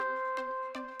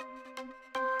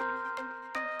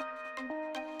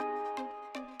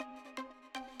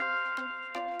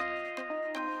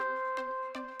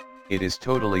It is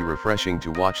totally refreshing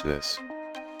to watch this.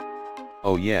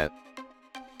 Oh yeah.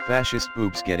 Fascist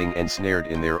boobs getting ensnared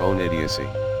in their own idiocy.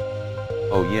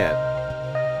 Oh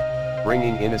yeah.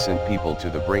 Bringing innocent people to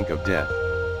the brink of death.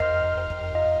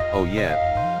 Oh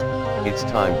yeah. It's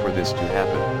time for this to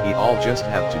happen. We all just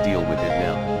have to deal with it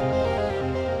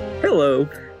now. Hello,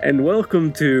 and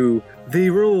welcome to The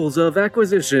Rules of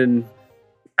Acquisition.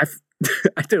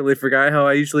 I totally forgot how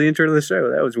I usually intro the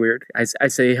show. That was weird. I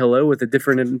say hello with a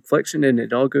different inflection, and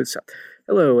it all goes south.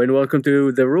 Hello, and welcome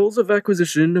to The Rules of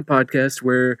Acquisition, a podcast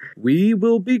where we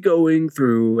will be going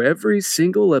through every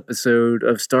single episode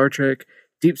of Star Trek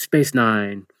Deep Space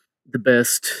Nine. The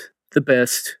best.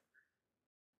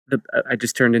 I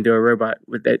just turned into a robot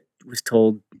that was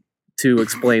told to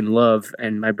explain love,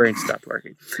 and my brain stopped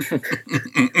working.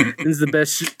 This is the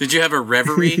best. Did you have a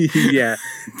reverie? Yeah.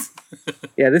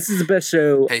 Yeah, this is the best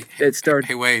show that started.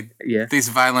 Hey, Wade. Yeah. These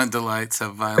violent delights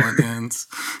have violent ends.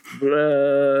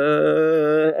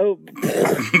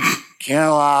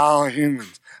 Kill all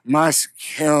humans. Must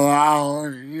kill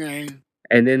all humans.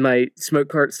 And then my smoke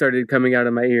cart started coming out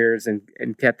of my ears,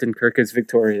 and Captain Kirk is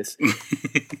victorious.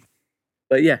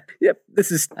 But yeah,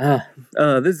 this is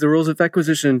the Rules of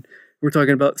Acquisition. We're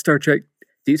talking about Star Trek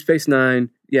Deep Space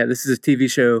Nine. Yeah, this is a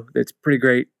TV show that's pretty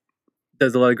great.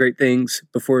 Does a lot of great things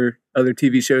before other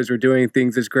TV shows were doing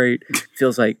things as great.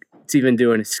 Feels like it's even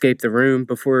doing Escape the Room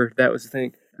before that was a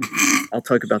thing. I'll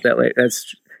talk about that later.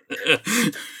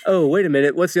 Oh, wait a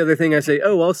minute. What's the other thing I say?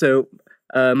 Oh, also,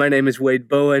 my name is Wade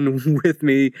Bowen. With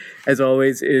me, as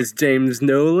always, is James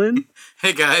Nolan.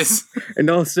 Hey, guys.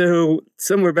 And also,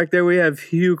 somewhere back there, we have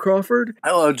Hugh Crawford.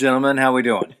 Hello, gentlemen. How we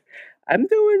doing?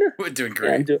 We're doing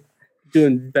great. I'm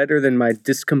doing better than my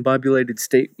discombobulated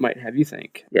state might have you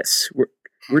think. Yes,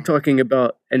 we're talking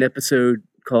about an episode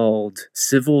called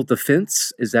Civil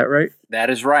Defense. Is that right? That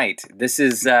is right. This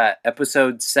is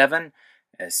episode 7,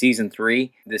 season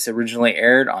 3. This originally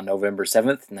aired on November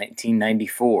 7th,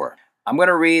 1994. I'm going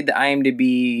to read the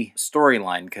IMDb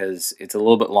storyline because it's a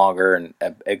little bit longer and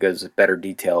it goes with better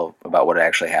detail about what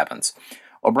actually happens.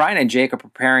 O'Brien and Jake are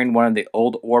preparing one of the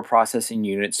old ore processing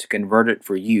units to convert it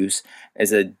for use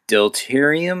as a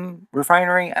deuterium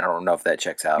refinery. I don't know if that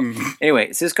checks out.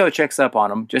 Anyway, Cisco checks up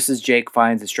on them just as Jake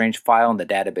finds a strange file in the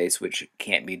database which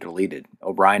can't be deleted.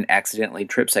 O'Brien accidentally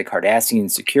trips a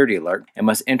Cardassian security alert and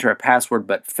must enter a password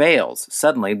but fails.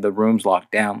 Suddenly, the room's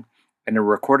locked down, and a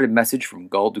recorded message from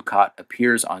Gul Dukat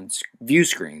appears on view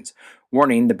screens,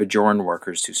 warning the Bajoran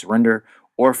workers to surrender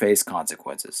or face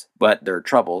consequences. But their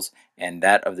troubles, and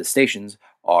that of the stations,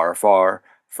 are far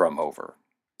from over.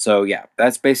 So yeah,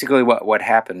 that's basically what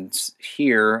happens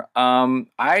here.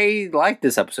 I like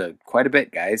this episode quite a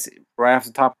bit, guys. Right off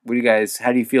the top,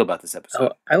 how do you feel about this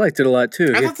episode? Oh, I liked it a lot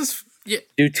too. I thought this... Yeah.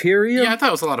 Deuterium? Yeah, I thought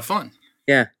it was a lot of fun.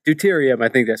 Yeah, deuterium, I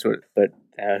think that's what... But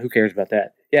who cares about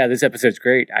that? Yeah, this episode's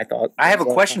great, I thought. I have a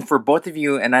question for both of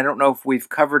you, and I don't know if we've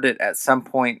covered it at some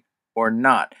point or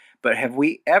not, but have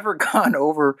we ever gone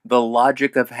over the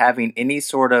logic of having any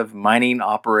sort of mining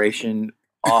operation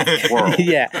off-world?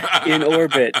 Yeah, in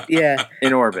orbit, yeah.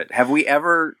 In orbit. Have we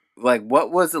ever,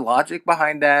 what was the logic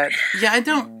behind that? Yeah, I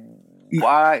don't...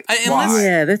 Why?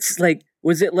 Yeah, that's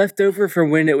was it left over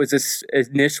from when it was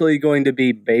initially going to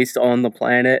be based on the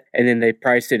planet, and then they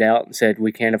priced it out and said,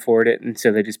 we can't afford it, and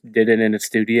so they just did it in a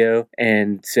studio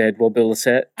and said, we'll build a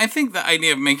set? I think the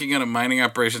idea of making it a mining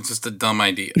operation is just a dumb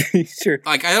idea. Sure.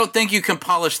 I don't think you can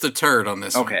polish the turd on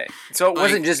this one. Okay. So it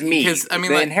wasn't just me.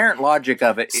 The inherent logic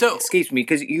of it escapes me,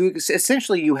 because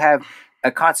you have a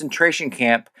concentration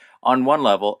camp on one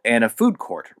level and a food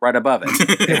court right above it,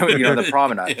 the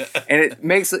promenade. Yeah. And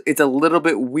it's a little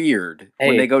bit weird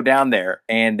when they go down there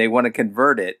and they want to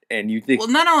convert it, and you think...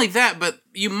 Well, not only that, but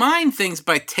you mine things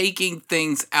by taking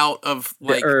things out of,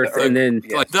 the Earth, and then...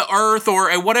 the Earth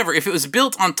or whatever. If it was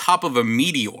built on top of a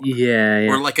meteor,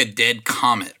 or like a dead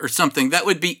comet or something, that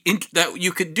would be... that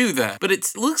you could do that. But it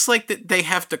looks like that they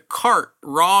have to cart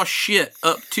raw shit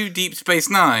up to Deep Space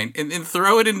Nine and then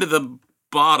throw it into the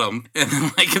bottom, and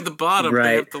then at the bottom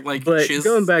they have to but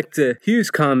going back to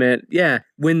Hugh's comment,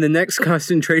 when the next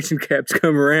concentration camps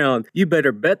come around, you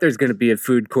better bet there's going to be a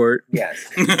food court.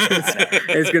 Yes.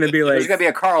 It's going to be there's going to be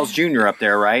a Carl's Jr. up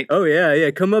there, right? Oh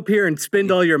yeah, come up here and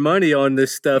spend all your money on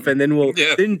this stuff, and then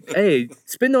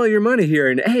spend all your money here,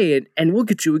 and we'll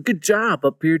get you a good job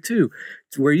up here too,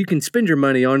 where you can spend your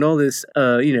money on all this,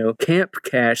 camp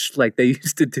cash like they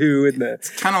used to do in the... It's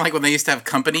kind of like when they used to have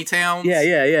company towns. Yeah.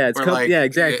 It's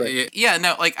exactly.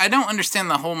 I don't understand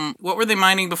the whole... What were they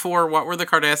mining before? What were the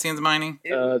Cardassians mining?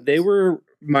 They were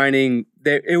mining.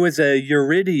 It was a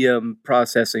uridium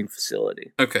processing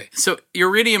facility. Okay, so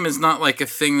uridium is not like a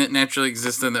thing that naturally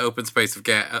exists in the open space of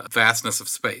vastness of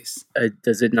space.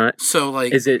 Does it not? So,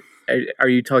 like, is it? Are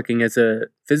you talking as a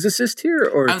physicist here,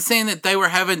 or I'm saying that they were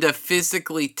having to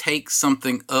physically take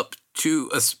something up to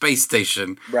a space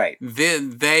station, right?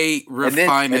 Then they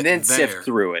refine and then there. sift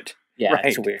through it. Yeah, right,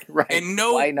 it's weird. Right. And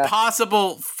no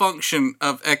possible function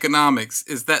of economics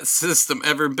is that system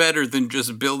ever better than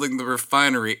just building the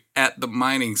refinery at the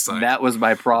mining site. That was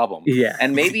my problem. Yeah.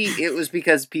 And maybe it was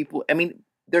because people, I mean,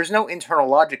 there's no internal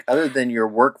logic other than your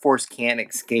workforce can't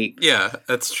escape. Yeah,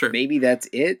 that's true. Maybe that's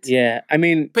it. Yeah, I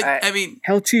mean,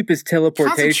 how cheap is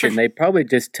teleportation? They probably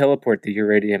just teleport the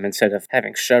uridium instead of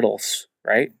having shuttles,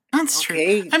 right? That's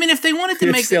true. I mean, if they wanted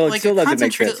to make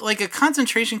a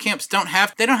concentration camps they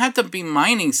don't have to be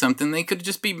mining something. They could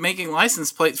just be making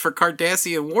license plates for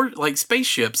Cardassian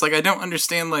spaceships. Like, I don't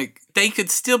understand. Like, they could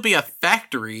still be a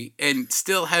factory and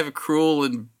still have cruel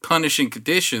and punishing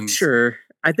conditions. Sure.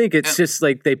 I think it's just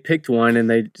like they picked one and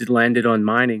they landed on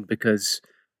mining because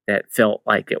that felt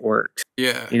like it worked.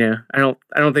 Yeah. You know, I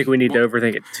don't think we need to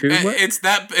overthink it too much. It's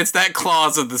that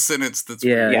clause of the sentence that's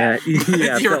weird. Yeah,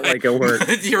 it felt like it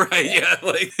worked. You're right.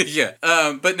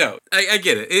 But no, I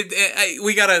get it.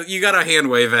 You gotta hand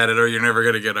wave at it, or you're never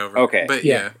gonna get over it. Okay. But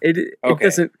it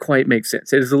doesn't quite make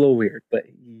sense. It is a little weird, but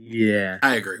yeah,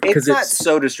 I agree. It's not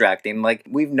so distracting. Like,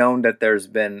 we've known that there's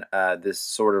been this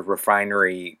sort of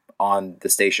refinery on the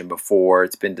station before.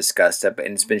 It's been discussed and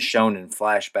it's been shown in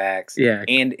flashbacks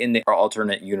and in the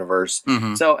alternate universe.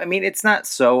 Mm-hmm. So, I mean, it's not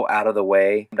so out of the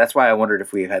way. That's why I wondered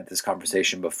if we've had this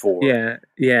conversation before. Yeah,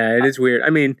 it is weird. I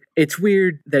mean, it's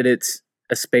weird that it's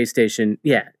a space station.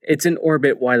 Yeah, it's in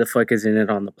orbit. Why the fuck isn't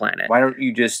it on the planet? Why don't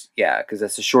you just, because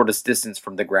that's the shortest distance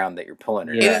from the ground that you're pulling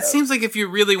it out It seems like if you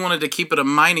really wanted to keep it a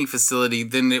mining facility,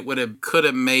 then it could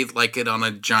have made like it on a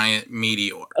giant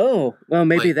meteor. Oh, well,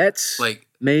 maybe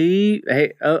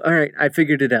hey, all right, I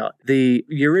figured it out. The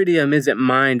uridium isn't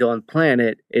mined on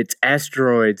planet, it's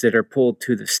asteroids that are pulled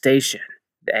to the station.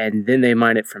 And then they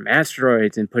mine it from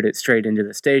asteroids and put it straight into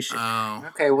the station. Oh.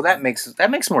 Okay, well that makes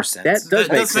more sense. That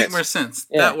does make more sense.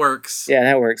 Yeah. That works. Yeah,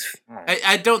 that works.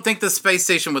 I don't think the space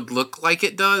station would look like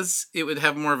it does. It would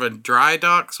have more of a dry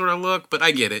dock sort of look, but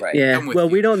I get it. Right. Yeah, well,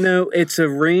 we don't know. It's a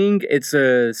ring. It's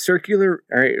a circular.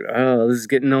 All right, this is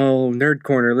getting all nerd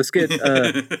corner. Let's get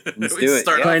let's do it.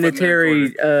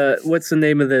 Planetary. What's the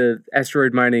name of the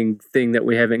asteroid mining thing that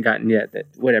we haven't gotten yet?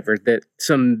 That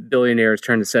some billionaire is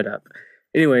trying to set up.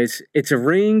 Anyways, it's a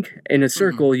ring in a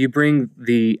circle. You bring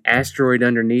the asteroid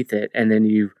underneath it, and then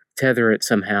you tether it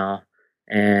somehow,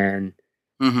 and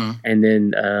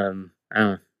then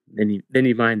then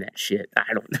you mine that shit.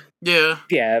 I don't know.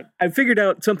 Yeah. I figured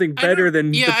out something better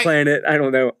than the planet. I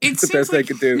don't know. It's the best I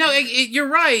could do. No, you're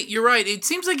right. You're right. It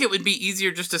seems like it would be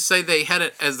easier just to say they had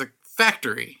it as a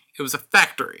factory. It was a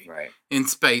factory in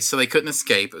space, so they couldn't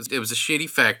escape. It was a shitty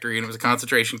factory, and it was a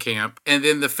concentration camp. And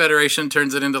then the Federation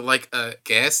turns it into like a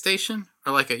gas station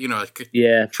or like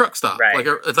a truck stop, like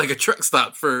a truck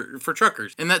stop for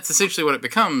truckers. And that's essentially what it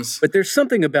becomes. But there's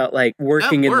something about like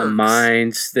working in the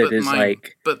mines that is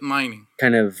mining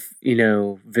kind of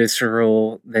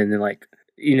visceral than like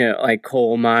like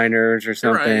coal miners or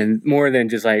something more than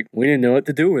just like we didn't know what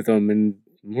to do with them and.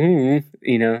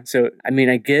 So I mean,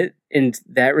 I get in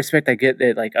that respect. I get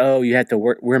that, like, oh, you have to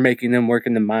work. We're making them work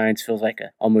in the mines. Feels like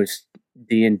a almost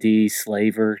D&D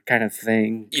slaver kind of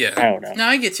thing. Yeah, I don't know. No,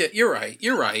 I get you. You're right.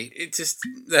 It's just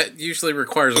that usually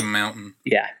requires a mountain.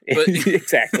 Yeah, but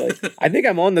exactly. I think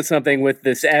I'm on to something with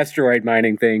this asteroid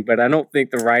mining thing, but I don't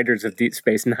think the writers of Deep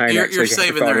Space Nine you're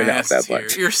saving their asses here.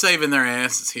 You're saving their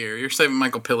asses here. You're saving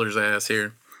Michael Pillar's ass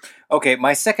here. Okay,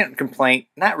 my second complaint,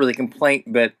 not really complaint,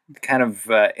 but kind of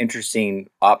interesting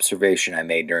observation I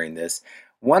made during this.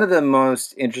 One of the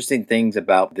most interesting things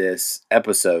about this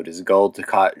episode is Gul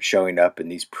Dukat showing up in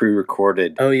these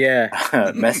pre-recorded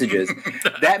messages.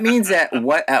 That means that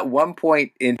at one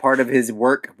point in part of his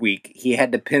work week, he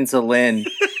had to pencil in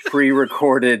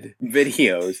pre-recorded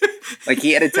videos. Like,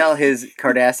 he had to tell his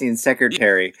Cardassian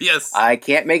secretary, "Yes, I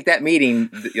can't make that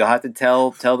meeting. You'll have to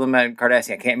tell them at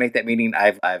Cardassian, I can't make that meeting.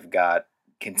 I've got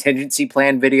contingency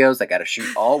plan videos I got to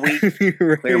shoot all week,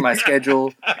 clear my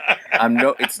schedule.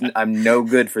 I'm no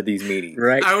good for these meetings.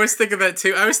 Right. I was thinking that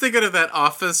too. I was thinking of that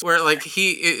Office where like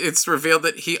it's revealed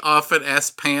that he often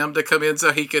asked Pam to come in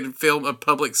so he could film a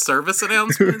public service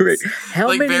announcements. Right.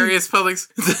 Various publics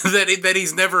that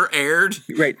he's never aired.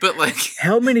 Right. But like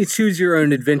how many choose your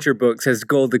own adventure books has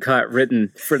Gul Dukat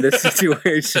written for this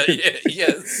situation?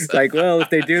 Yes. Like, well, if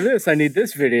they do this, I need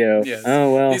this video. Yes.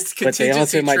 Oh well, but they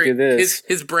also might do this.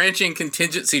 His branching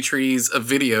contingency trees of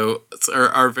video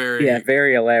are very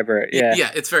very elaborate.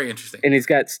 Yeah, it's very interesting. And he's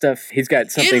got stuff. He's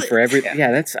got something for every.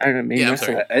 Yeah, that's I don't mean. Yeah, that's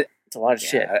it's a lot of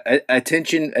shit.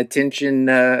 Attention,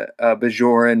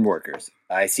 Bajoran workers.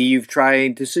 I see you've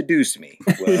tried to seduce me.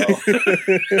 Well,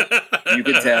 you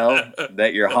can tell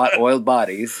that your hot-oiled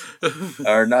bodies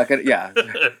are not gonna. Yeah,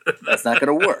 that's not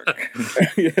gonna work.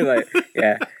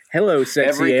 Hello,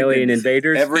 sexy alien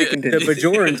invaders. The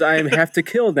Bajorans I have to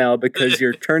kill now because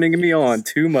you're turning me on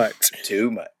too much.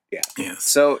 Too much. Yeah. Yes.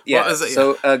 So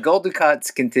Gul Dukat's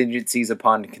contingencies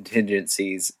upon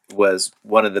contingencies was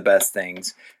one of the best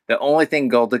things. The only thing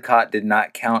Gul Dukat did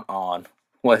not count on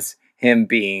was him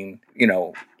being,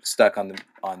 stuck on the.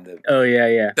 Oh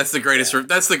yeah. That's the greatest.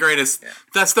 That's the greatest. Yeah.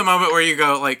 That's the moment where you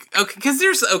go like, okay,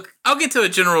 because I'll get to a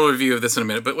general review of this in a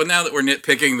minute, but now that we're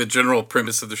nitpicking the general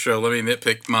premise of the show, let me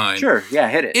nitpick mine. Sure. Yeah,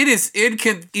 hit it. It is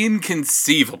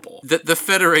inconceivable that the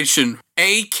Federation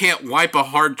A, can't wipe a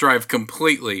hard drive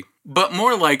completely, but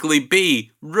more likely B,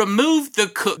 remove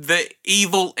the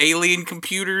evil alien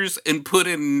computers and put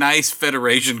in nice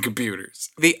Federation computers.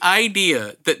 The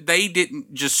idea that they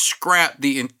didn't just scrap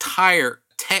the entire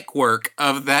tech work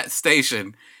of that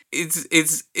station,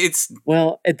 it's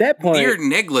well, at that point near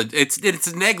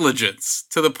it's negligence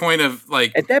to the point of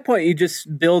like, at that point you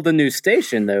just build a new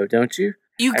station though, don't you?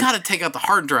 You got to take out the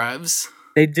hard drives.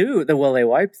 They do. Well, they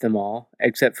wiped them all,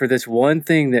 except for this one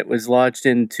thing that was lodged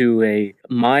into a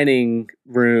mining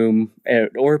room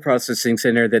at ore processing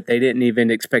center that they didn't even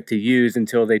expect to use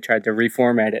until they tried to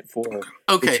reformat it for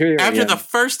Okay, after the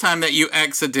first time that you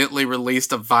accidentally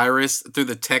released a virus through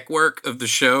the tech work of the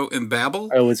show in Babel.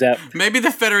 Oh, was that? Maybe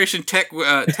the Federation tech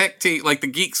team, like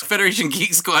the Federation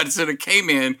Geek Squad sort of came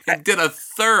in and did a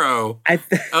thorough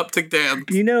up to down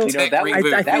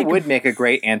that would make a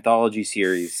great anthology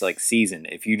series like season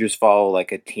if you just follow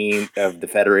like a team of the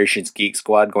Federation's Geek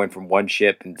Squad going from one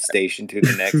ship and station to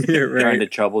the next trying to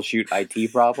troubleshoot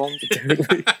IT problems.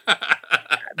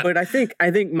 But I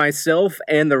think myself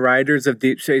and the writers of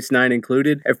Deep Space Nine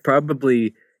included have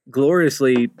probably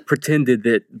gloriously pretended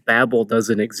that Babel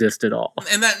doesn't exist at all.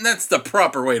 And that's the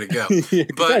proper way to go.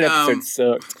 But that episode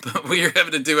sucked. But we are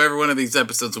having to do every one of these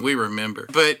episodes we remember.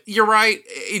 But you're right.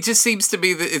 It just seems to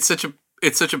be that it's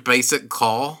such a basic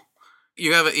call.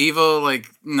 You have an evil like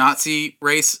Nazi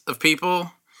race of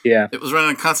people. Yeah. It was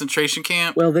running a concentration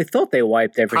camp. Well, they thought they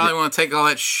wiped everything. Probably want to take all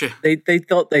that shit. They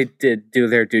thought they did do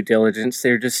their due diligence.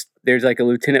 There's like a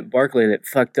Lieutenant Barclay that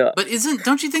fucked up. But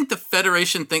don't you think the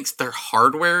Federation thinks their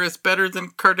hardware is better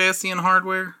than Cardassian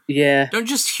hardware? Yeah. Don't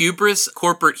just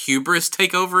corporate hubris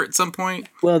take over at some point?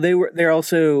 Well, they're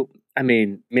also, I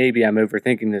mean, maybe I'm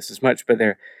overthinking this as much, but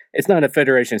it's not a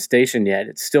Federation station yet.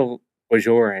 It's still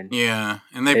Bajoran. Yeah,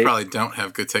 and they probably don't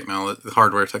have good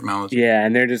hardware technology. Yeah,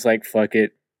 and they're just like, fuck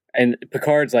it. And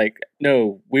Picard's like,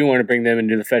 no, we want to bring them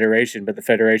into the Federation, but the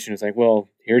Federation is like, well,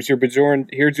 here's your Bajoran,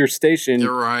 here's your station.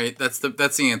 You're right. That's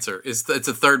the answer.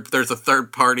 There's a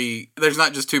third party. There's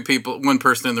not just two people, one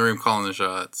person in the room calling the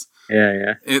shots.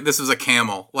 Yeah. This was a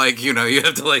camel. Like, you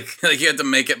have to you had to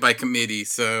make it by committee.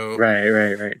 So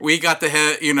right. We got the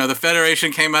head. The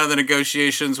Federation came out of the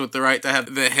negotiations with the right to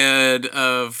have the head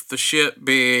of the ship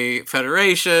be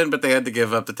Federation, but they had to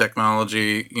give up the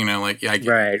technology. Right.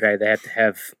 They have to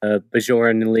have a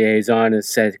Bajoran liaison as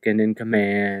second in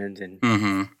command and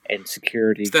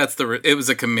security. It was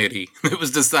a committee. It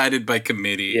was decided by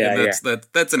committee. Yeah, and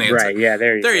that's an answer. Right. Yeah.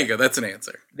 There you go. That's an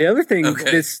answer. The other thing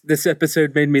this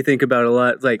episode made me think about a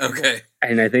lot,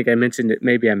 and I think I mentioned it.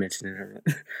 Maybe I mentioned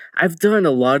it. I've done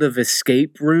a lot of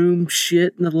escape room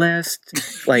shit in the last.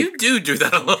 You do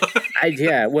that a lot.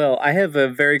 Well, I have a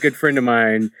very good friend of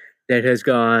mine that has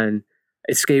gone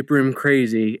escape room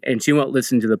crazy, and she won't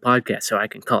listen to the podcast, so I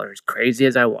can call her as crazy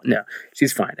as I want. No,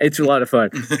 she's fine. It's a lot of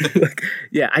fun.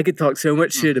 I could talk so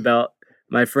much shit about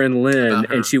my friend Lynn,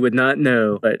 and she would not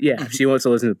know. But if she wants to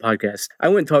listen to the podcast, I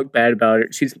wouldn't talk bad about her.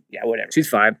 Whatever. She's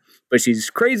fine. But she's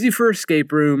crazy for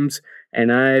escape rooms,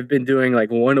 and I've been doing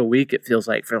like one a week, it feels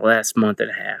like, for the last month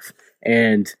and a half.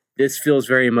 And this feels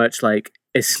very much like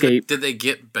escape. Did they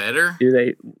get better? Do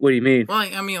they? What do you mean? Well,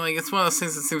 I mean, it's one of those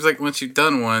things that seems like once you've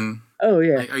done one... Oh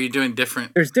yeah. Like, are you doing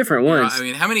different? There's different ones. I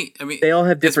mean, how many? I mean, they all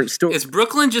have different stories. Is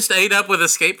Brooklyn just ate up with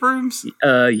escape rooms?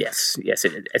 Yes,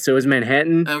 it is. So is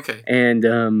Manhattan. Okay.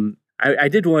 And I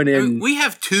did one in. I mean, we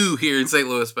have two here in St.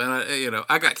 Louis, but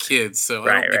I got kids, so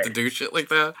I don't get to do shit like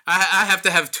that. I have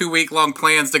to have 2-week-long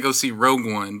plans to go see Rogue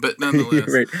One, but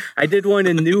nonetheless. Right. I did one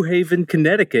in New Haven,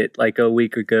 Connecticut, like a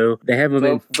week ago. They have them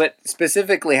in. But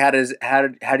specifically, how did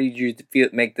you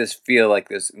make this feel like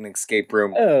this an escape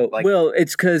room? Oh, well,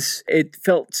 it's because it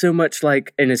felt so much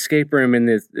like an escape room,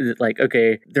 and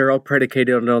okay, they're all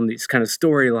predicated on these kind of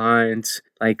storylines.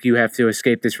 Like, you have to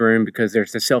escape this room because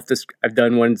there's I've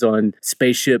done ones on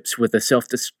spaceships with a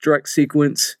self-destruct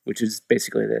sequence, which is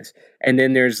basically this. And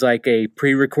then there's like a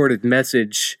pre-recorded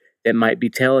message that might be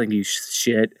telling you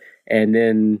shit. And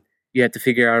then you have to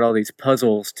figure out all these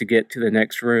puzzles to get to the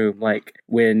next room. Like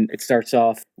when it starts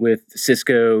off with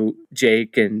Cisco,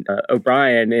 Jake, and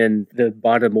O'Brien in the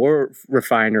bottom ore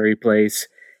refinery place.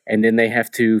 And then they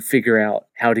have to figure out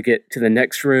how to get to the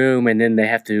next room. And then they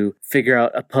have to figure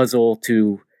out a puzzle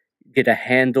to get a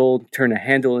handle, turn a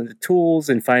handle into tools,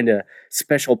 and find a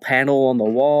special panel on the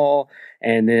wall.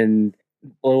 And then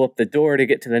blow up the door to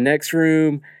get to the next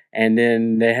room. And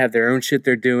then they have their own shit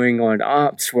they're doing on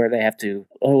ops where they have to,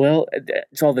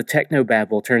 it's all the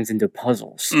technobabble turns into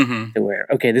puzzles. Mm-hmm. To where,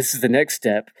 okay, this is the next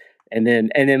step. And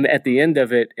then at the end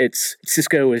of it, it's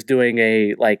Cisco is doing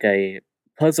a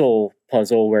puzzle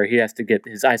where he has to get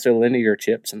his isolinear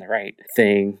chips in the right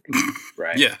thing.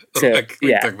 Right. Yeah. So, we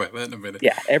can talk about that in a minute.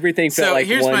 Yeah. Everything felt like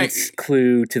one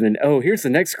clue to here's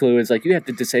the next clue is like you have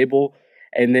to disable,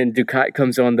 and then Ducat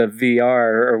comes on the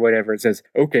VR or whatever. It says,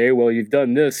 okay, well, you've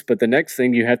done this, but the next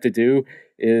thing you have to do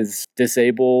is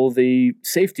disable the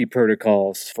safety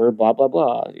protocols for blah, blah,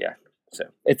 blah. Yeah. So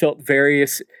it felt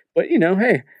various, but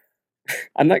hey,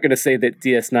 I'm not going to say that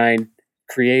DS9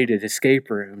 created escape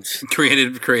rooms.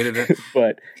 Created it.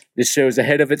 But this show's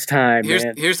ahead of its time,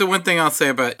 man. Here's the one thing I'll say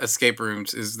about escape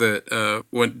rooms is that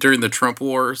when during the Trump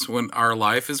wars, when our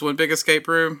life is one big escape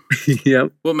room,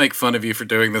 yep, we'll make fun of you for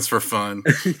doing this for fun.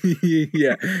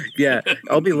 Yeah.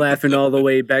 I'll be laughing all the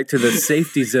way back to the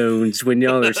safety zones when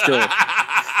y'all are still...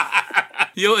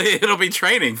 It'll be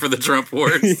training for the Trump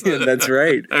wars. Yeah, that's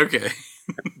right. Okay.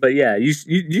 But yeah, you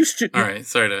should. All right,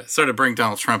 sorry to bring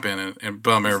Donald Trump in and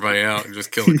bum everybody out and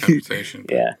just kill the conversation.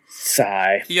 Yeah,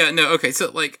 sigh. Yeah, no, okay.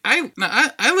 So like, I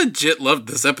legit loved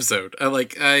this episode. I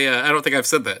don't think I've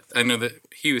said that. I know that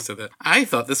Hugh said that. I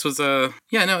thought this was it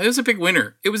was a big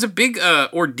winner. It was a big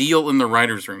ordeal in the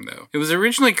writers' room, though. It was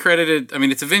originally credited. I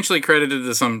mean, it's eventually credited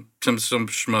to some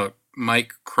schmuck,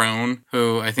 Mike Crone,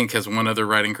 who I think has one other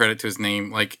writing credit to his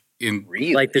name, like.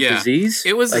 Like the disease?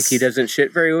 It was he doesn't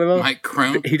shit very well? Mike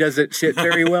Crone? He doesn't shit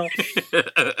very well?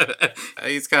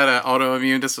 He's got an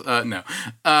autoimmune no.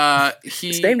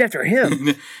 It's named after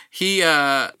him. He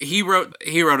wrote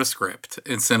a script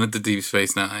and sent it to Deep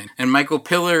Space Nine. And Michael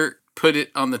Piller put it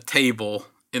on the table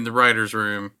in the writer's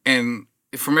room. And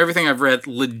from everything I've read,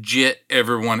 legit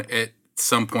everyone at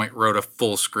some point wrote a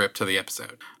full script to the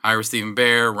episode. Ira Stephen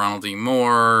Bear, Ronald D.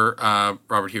 Moore,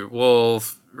 Robert Hewitt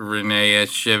Wolf, Renee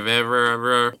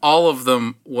Cheverer, all of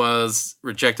them was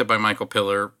rejected by Michael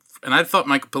Piller. And I thought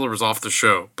Michael Piller was off the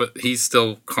show, but he's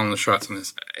still calling the shots on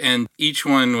this. And each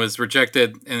one was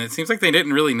rejected, and it seems like they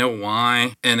didn't really know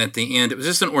why. And at the end, it was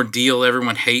just an ordeal.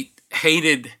 Everyone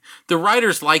hated. The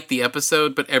writers liked the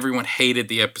episode, but everyone hated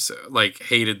the episode,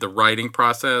 hated the writing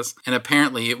process. And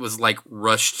apparently it was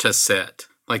rushed to set.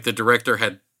 Like the director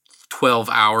had 12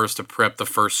 hours to prep the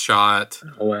first shot.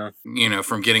 Oh, wow.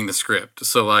 From getting the script.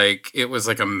 So it was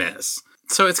a mess.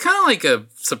 So it's kind of like a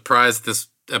surprise this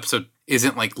episode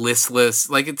isn't listless.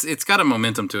 It's got a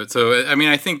momentum to it. So I mean,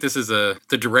 I think this is the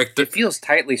director. It feels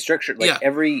tightly structured.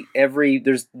 Every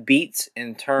there's beats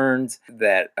and turns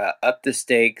that up the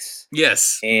stakes.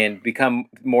 Yes, and become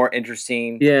more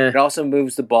interesting. Yeah, it also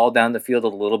moves the ball down the field a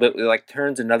little bit. It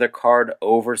turns another card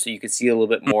over so you can see a little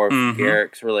bit more of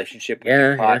Garrick's relationship with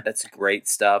the plot. Yeah. That's great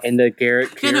stuff. And the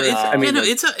Garrick,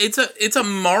 it's a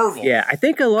marvel. Yeah, I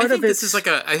think a lot of this is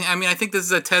I think this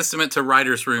is a testament to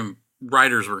writers' rooms.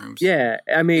 Yeah,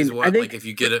 I mean, I think if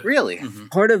you get it, really,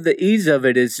 part of the ease of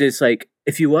it is just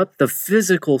if you up the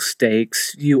physical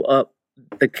stakes, you up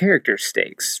the character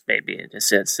stakes, maybe in a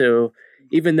sense. So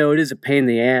even though it is a pain in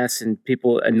the ass and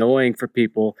annoying for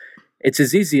people, it's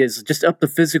as easy as just up the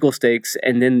physical stakes,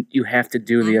 and then you have to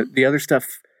do the other stuff.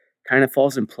 Kind of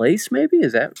falls in place, maybe?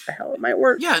 Is that how it might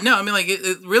work? Yeah, no, I mean,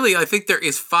 it really, I think there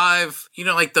is 5,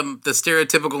 the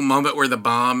stereotypical moment where the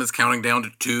bomb is counting down to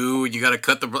 2, you got to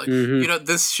cut the,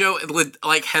 this show,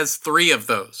 has 3 of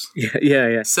those.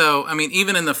 Yeah. So, I mean,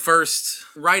 even in the first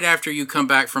right after you come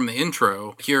back from the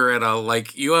intro, you're at a,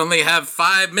 like, you only have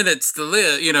 5 minutes to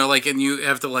live, you know, like, and you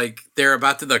have to, like, they're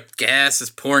about to, the gas is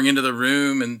pouring into the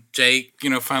room, and Jake, you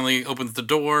know, finally opens the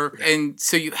door. And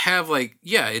so you have, like,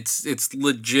 yeah, it's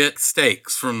legit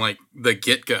stakes from, like, the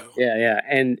get-go. Yeah.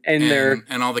 And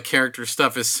all the character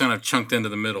stuff is kind of chunked into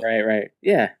the middle. Right.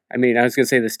 Yeah. I mean, I was going to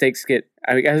say the stakes get,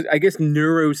 I guess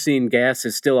neurocene gas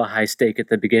is still a high stake at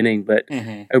the beginning, but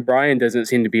O'Brien doesn't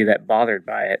seem to be that bothered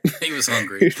by it. He was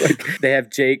hungry. Like, they have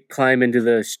Jake climb into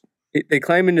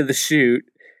the chute,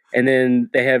 and then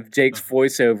they have Jake's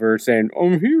voiceover saying,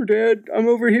 "I'm here, Dad. I'm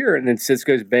over here." And then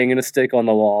Sisko's banging a stick on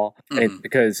the wall. And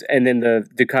then the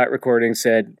Dukat recording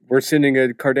said, "We're sending a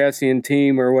Cardassian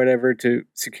team or whatever to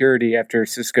security after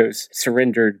Sisko's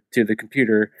surrendered to the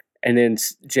computer." And then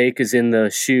Jake is in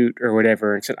the chute or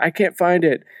whatever and said, "I can't find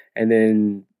it." And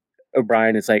then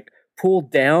O'Brien is like, "Pull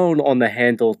down on the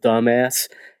handle, dumbass."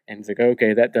 And he's like,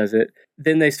 "Okay, that does it."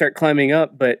 Then they start climbing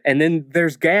up, and then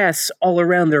there's gas all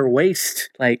around their waist.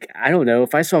 Like, I don't know,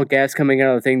 if I saw gas coming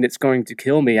out of the thing that's going to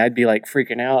kill me, I'd be like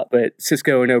freaking out. But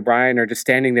Sisko and O'Brien are just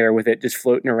standing there with it just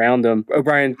floating around them.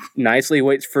 O'Brien nicely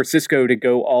waits for Sisko to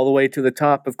go all the way to the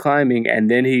top of climbing, and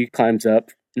then he climbs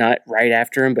up. Not right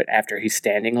after him, but after he's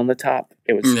standing on the top.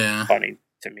 It was funny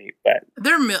to me, but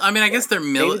I guess they're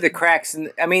maybe the cracks in.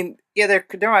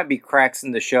 There might be cracks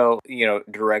in the show, you know,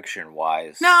 direction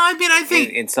wise. No, I mean, I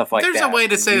think in stuff like there's that. a way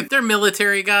to say that they're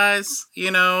military guys,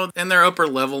 you know, and they're upper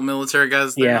level military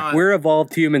guys. We're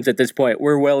evolved humans at this point.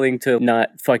 We're willing to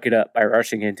not fuck it up by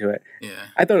rushing into it. Yeah,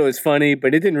 I thought it was funny,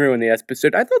 but it didn't ruin the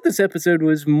episode. I thought this episode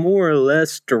was more or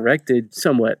less directed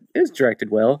somewhat. It was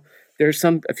directed well. There's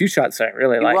a few shots that I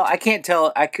really liked. Well, I can't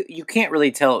tell. You can't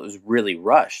really tell it was really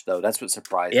rushed, though. That's what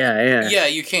surprised me. Yeah,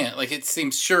 you can't. Like, it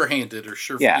seems sure-handed or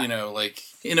you know, like,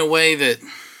 in a way that,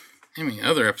 I mean,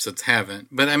 other episodes haven't.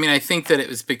 But, I mean, I think that it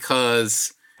was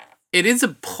because it is a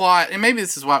plot, and maybe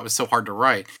this is why it was so hard to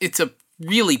write. It's a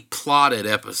really plotted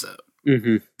episode.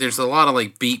 Mm-hmm. There's a lot of,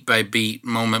 like, beat by beat,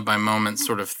 moment by moment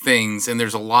sort of things, and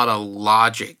there's a lot of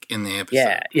logic in the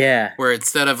episode. Yeah. Where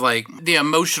instead of, like, the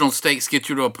emotional stakes get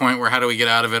you to a point where how do we get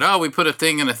out of it? Oh, we put a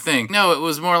thing in a thing. No, it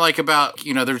was more like about,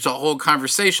 you know, there's a whole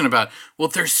conversation about, well,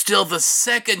 there's still the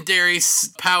secondary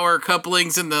power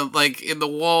couplings in the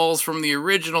walls from the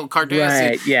original Cardassian.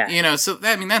 Right, yeah. You know, so,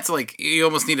 I mean, that's like, you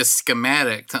almost need a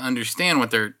schematic to understand what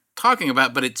they're talking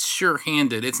about, but it's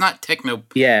sure-handed. It's not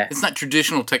it's not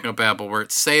traditional technobabble where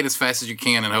it's say it as fast as you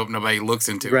can and hope nobody looks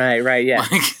into it. Right, yeah.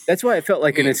 Like, that's why it felt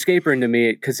like an escape room to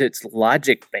me, because it's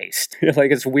logic-based.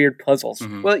 Like, it's weird puzzles.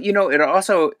 Mm-hmm. Well, you know, it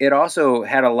also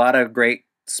had a lot of great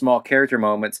small character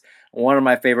moments. One of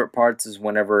my favorite parts is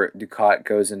whenever Dukat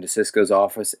goes into Sisko's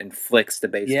office and flicks the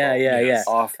baseball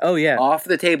off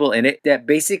the table, and that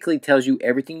basically tells you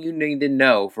everything you need to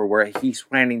know for where he's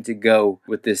planning to go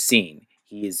with this scene.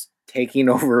 He is taking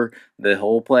over the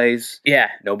whole place. Yeah.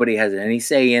 Nobody has any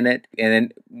say in it. And then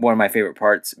one of my favorite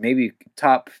parts, maybe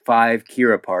top 5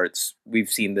 Kira parts we've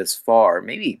seen this far,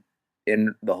 maybe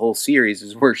in the whole series,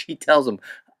 is where she tells him,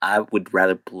 "I would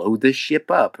rather blow this ship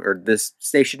up or this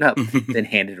station up than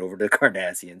hand it over to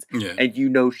Cardassians." Yeah. And you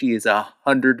know she is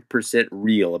 100%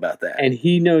 real about that. And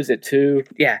he knows it too.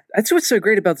 Yeah. That's what's so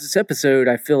great about this episode.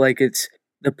 I feel like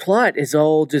the plot is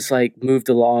all just like moved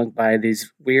along by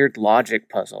these weird logic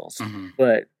puzzles,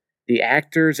 but the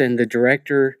actors and the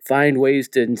director find ways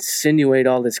to insinuate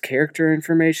all this character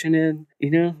information in, you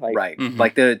know? Like, right.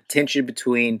 Like the tension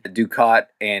between Dukat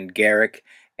and Garak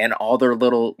and all their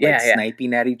little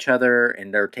sniping at each other,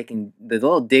 and they're taking the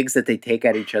little digs that they take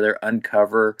at each other,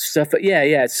 uncover stuff.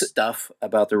 Stuff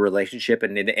about the relationship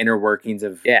and the inner workings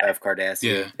of Cardassian.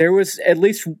 Yeah. There was at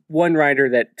least one writer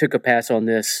that took a pass on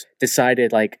this,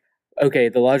 decided like, okay,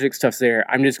 the logic stuff's there.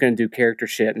 I'm just going to do character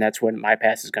shit, and that's what my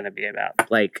pass is going to be about.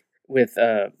 Like with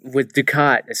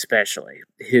Dukat especially,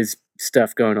 his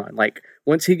stuff going on. Like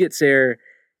once he gets there.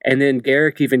 And then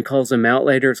Garak even calls him out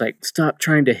later. It's like, stop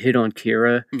trying to hit on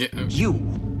Kira. Yeah. You,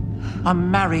 a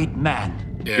married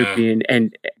man. Yeah.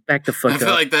 And back the fuck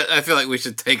up. I feel like we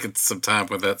should take some time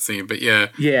with that scene, but yeah.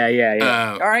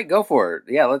 Yeah. All right, go for it.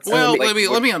 Yeah, let's. Well, let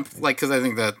me because I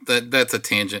think that's a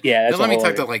tangent. Yeah, that's let me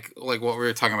talk to like what we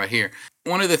were talking about here.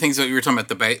 One of the things that you were talking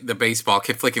about, the baseball,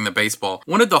 keep flicking the baseball.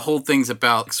 One of the whole things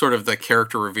about sort of the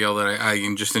character reveal that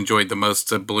I just enjoyed the most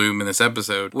to bloom in this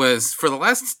episode was for the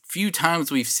last few times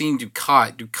we've seen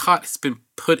Dukat has been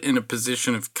put in a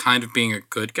position of kind of being a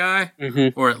good guy,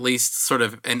 or at least sort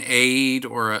of an aide,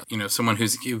 or someone who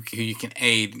you can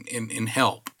aid in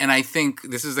help. And I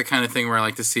think this is the kind of thing where I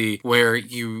like to see where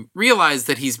you realize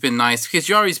that he's been nice, because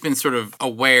you've always been sort of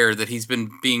aware that he's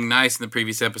been being nice in the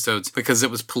previous episodes because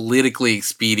it was politically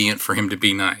expedient for him to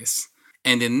be nice.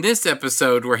 And in this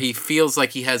episode, where he feels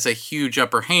like he has a huge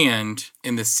upper hand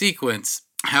in this sequence,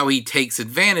 how he takes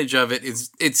advantage of it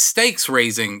is, it's stakes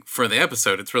raising for the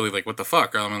episode. It's really like, what the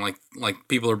fuck? I mean, like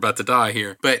people are about to die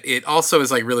here. But it also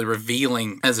is like really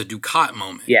revealing as a Dukat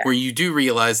moment, where you do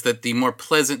realize that the more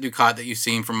pleasant Dukat that you've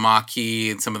seen from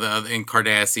Maquis and some of the other in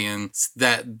Cardassians,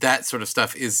 that sort of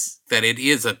stuff is that it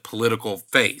is a political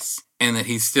face. And that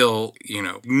he's still,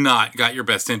 not got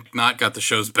the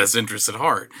show's best interests at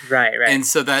heart. Right. And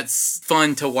so that's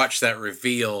fun to watch that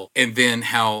reveal. And then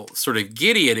how sort of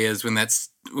giddy it is when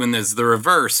there's the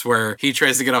reverse, where he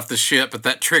tries to get off the ship, but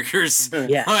that triggers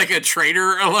like a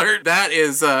traitor alert. That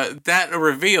is that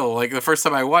reveal. Like the first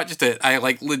time I watched it, I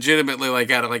like legitimately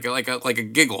had like a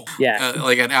giggle,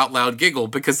 like an out loud giggle,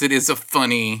 because it is a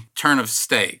funny turn of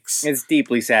stakes. It's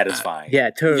deeply satisfying.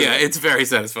 Totally. Yeah, it's very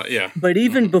satisfying. Yeah, but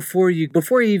even before he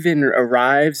even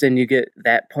arrives and you get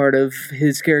that part of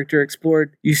his character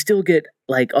explored, you still get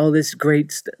like all this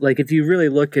great like if you really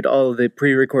look at all of the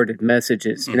pre-recorded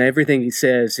messages and everything he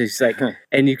says, he's like,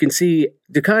 and you can see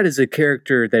Dukat is a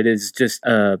character that is just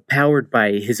powered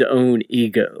by his own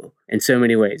ego in so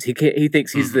many ways. He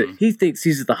thinks he's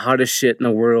the hottest shit in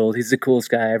the world. He's the coolest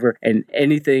guy ever, and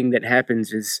anything that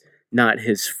happens is not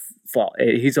his fault.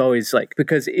 He's always like,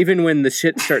 because even when the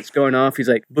shit starts going off, he's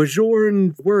like,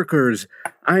 Bajoran workers,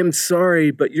 I'm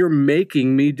sorry, but you're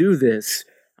making me do this.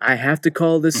 I have to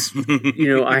call this,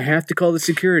 I have to call the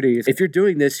security. If you're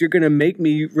doing this, you're going to make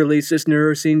me release this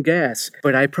neurocene gas.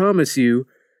 But I promise you,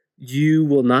 you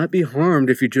will not be harmed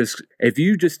if you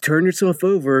just turn yourself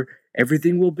over.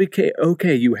 Everything will be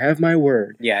okay. You have my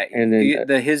word. Yeah, and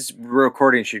then his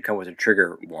recording should come with a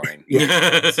trigger warning.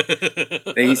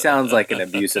 He sounds like an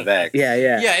abusive ex.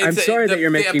 Yeah. I'm sorry that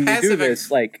you're making me do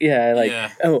this.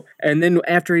 Oh, and then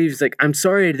after he's like, I'm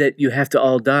sorry that you have to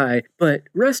all die, but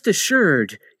rest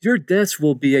assured, your deaths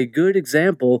will be a good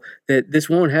example that this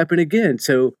won't happen again.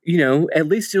 So, at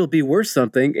least it'll be worth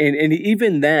something. And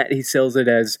even that, he sells it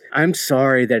as, I'm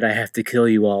sorry that I have to kill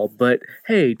you all, but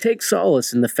hey, take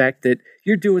solace in the fact that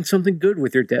you're doing something good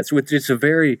with your deaths, which is a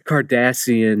very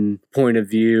Cardassian point of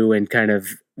view and kind of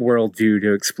worldview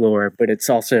to explore. But it's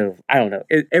also, I don't know,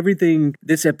 everything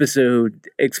this episode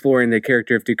exploring the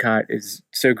character of Dukat is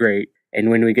so great. And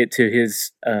when we get to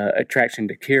his attraction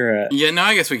to Kira... Yeah, no,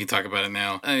 I guess we can talk about it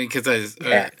now. Because I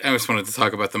just wanted to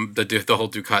talk about the whole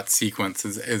Dukat sequence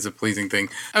is a pleasing thing.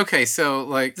 Okay, so,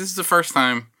 this is the first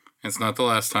time, it's not the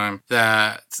last time,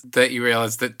 that you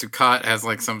realize that Dukat has,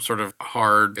 some sort of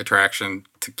hard attraction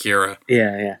to Kira.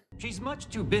 Yeah. She's much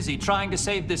too busy trying to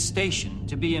save this station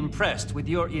to be impressed with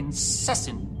your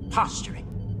incessant posturing.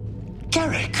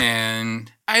 Garak!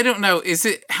 And I don't know,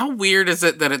 how weird is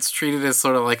it that it's treated as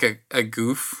sort of like a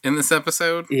goof in this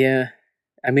episode? Yeah.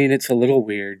 I mean, it's a little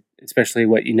weird, especially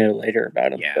what you know later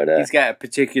about him. Yeah, but, he's got a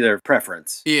particular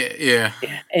preference. Yeah.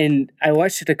 And I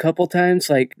watched it a couple times,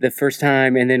 the first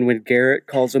time, and then when Garrett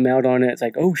calls him out on it, it's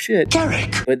like, oh shit.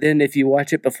 Garak! But then if you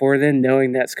watch it before then,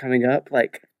 knowing that's coming up,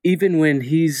 even when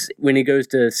he goes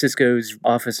to Cisco's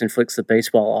office and flicks the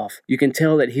baseball off, you can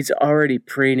tell that he's already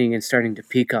preening and starting to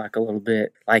peacock a little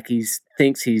bit.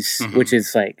 Thinks he's, which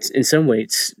is in some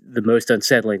ways the most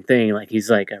unsettling thing.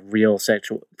 He's like a real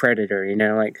sexual predator,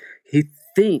 he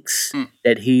thinks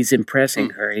that he's impressing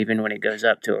her even when he goes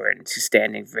up to her and she's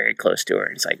standing very close to her.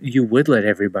 It's like, you would let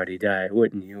everybody die,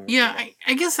 wouldn't you? Yeah,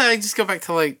 I guess I just go back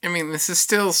to this is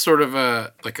still sort of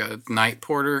a night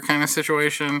porter kind of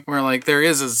situation where there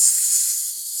is a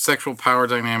sexual power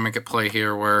dynamic at play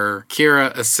here where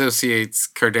Kira associates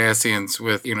Cardassians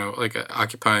with, an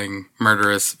occupying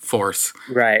murderous force.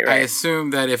 Right. I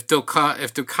assume that if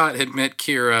Dukat had met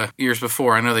Kira years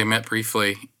before, I know they met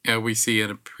briefly, we see in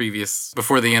a previous,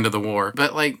 before the end of the war,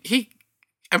 but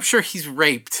I'm sure he's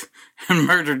raped and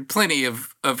murdered plenty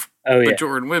of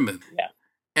Bajoran women. Yeah.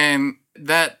 And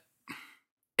that,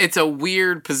 it's a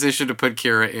weird position to put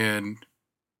Kira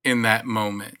in that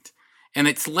moment. And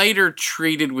it's later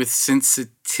treated with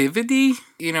sensitivity,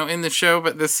 in the show,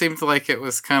 but this seemed like it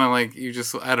was kind of you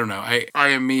just, I don't know. I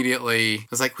immediately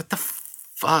was like, what the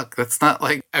fuck? That's not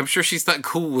I'm sure she's not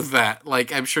cool with that.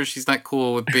 I'm sure she's not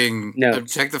cool with being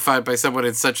objectified by someone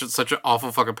in such an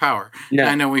awful fucking power. No.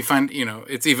 I know we find,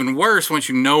 it's even worse once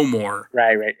you know more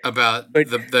about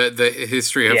the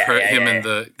history of him and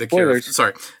the Kira.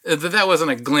 Sorry. That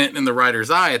wasn't a glint in the writer's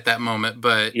eye at that moment,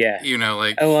 but,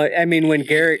 when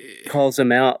Garrett calls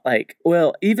him out,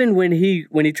 even when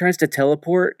he tries to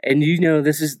teleport, and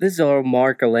this is all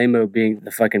Mark Alemo being the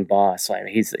fucking boss.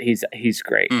 He's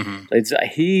great. Mm-hmm.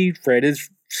 He read his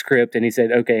script and he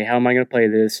said, okay, how am I going to play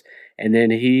this? And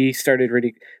then he started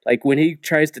reading, like when he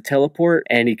tries to teleport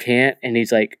and he can't, and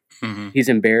he's like, he's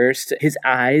embarrassed. His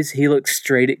eyes, he looks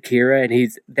straight at Kira,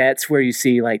 and that's where you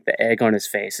see like the egg on his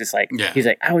face. It's like, he's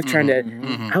like, I was trying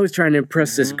to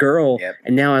impress this girl,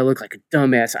 and now I look like a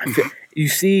dumbass. You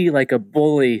see like a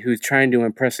bully who's trying to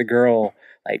impress a girl,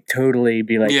 like totally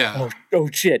be like, oh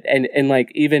shit. And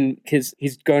like even he's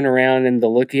going around and the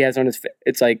look he has on his face,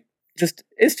 it's like,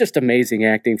 it's just amazing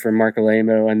acting from Mark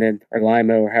Limo, or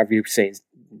Limo, or however you say his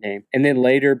name. And then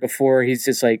later, before he's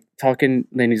just like talking,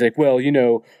 then he's like, well,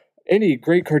 any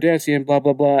great Cardassian, blah,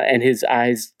 blah, blah. And his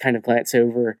eyes kind of glance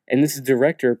over. And this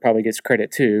director probably gets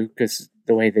credit too, because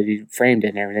the way that he framed it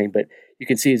and everything. But you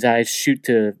can see his eyes shoot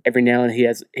to every now and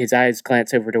then his eyes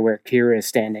glance over to where Kira is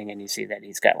standing, and you see that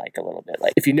he's got like a little bit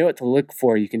like, if you know what to look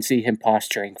for, you can see him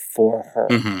posturing for her.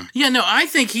 Yeah, no, I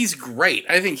think he's great.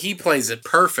 I think he plays it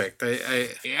perfect.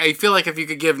 I feel like if you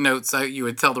could give notes, you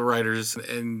would tell the writers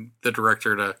and the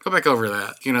director to go back over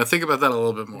that. Think about that a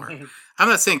little bit more. I'm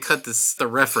not saying cut the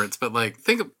reference, but like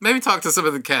maybe talk to some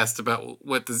of the cast about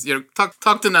what this,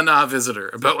 talk to Nana Visitor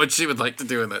about what she would like to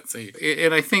do in that scene.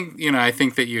 And I think, I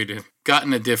think that you'd have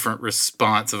gotten a different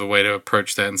response of a way to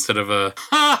approach that instead of a,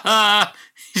 ha ha,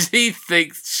 he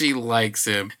thinks she likes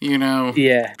him,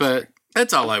 Yeah. But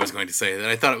that's all I was going to say. That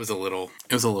I thought it was a little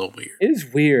weird. It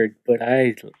is weird, but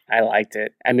I liked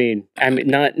it. I mean,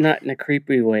 not in a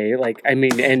creepy way. Like, I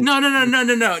mean, and no. And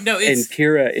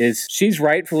Kira she's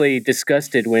rightfully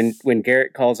disgusted when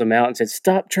Garrett calls him out and says,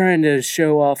 "Stop trying to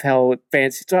show off how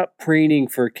fancy. Stop preening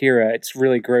for Kira. It's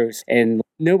really gross." And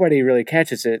nobody really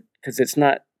catches it because it's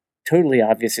not totally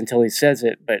obvious until he says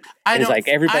it. But it's like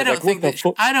everybody's like, "What the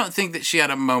fuck?" I don't think that she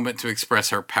had a moment to express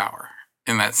her power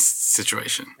in that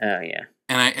situation. Oh yeah.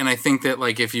 And I think that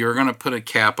like if you were going to put a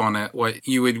cap on it, what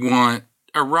you would want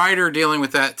a writer dealing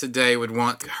with that today would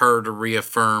want her to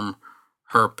reaffirm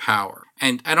her power.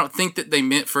 And I don't think that they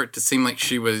meant for it to seem like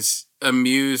she was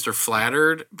amused or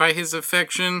flattered by his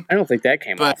affection. I don't think that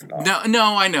came off at all.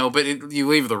 No, I know, but you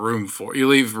leave room for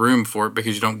it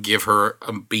because you don't give her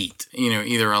a beat.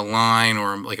 Either a line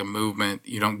or like a movement.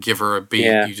 You don't give her a beat.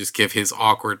 Yeah. You just give his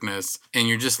awkwardness, and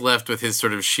you're just left with his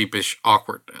sort of sheepish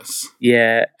awkwardness.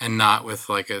 Yeah, and not with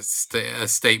like a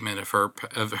statement of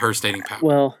her stating power.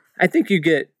 Well, I think you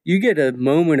get a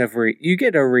moment of you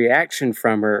get a reaction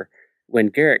from her when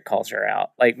Garrett calls her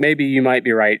out. Like, maybe you might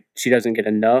be right, she doesn't get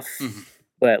enough,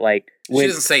 but like she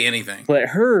doesn't say anything. But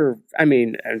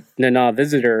Nana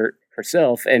Visitor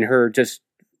herself and her just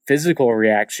physical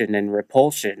reaction and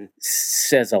repulsion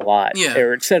says a lot. Yeah.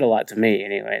 Or it said a lot to me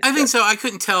anyway. I think so. I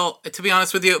couldn't tell, to be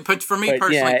honest with you, but for me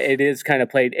personally. Yeah, it is kind of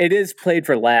played. It is played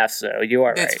for laughs, though. You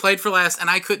are right. It's played for laughs, and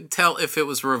I couldn't tell if it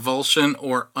was revulsion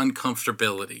or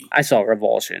uncomfortability. I saw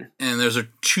revulsion. And those are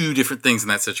two different things in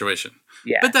that situation.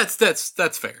 Yeah. But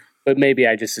that's fair. But maybe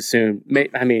I just assumed.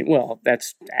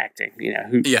 That's acting.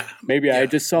 Maybe I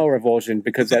just saw revulsion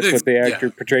because that's what the actor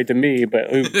portrayed to me.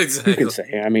 But who can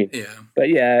say? But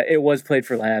yeah, it was played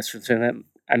for laughs. So that,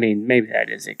 maybe that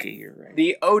is a key. You're right.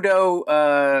 The Odo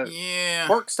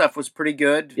Quark stuff was pretty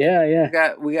good.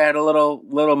 Yeah. We got a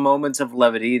little moments of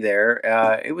levity there.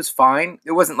 It was fine.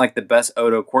 It wasn't like the best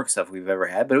Odo Quark stuff we've ever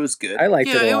had, but it was good. I liked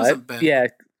it a lot. Yeah.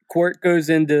 Quark goes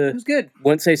into. It was good.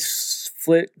 Once they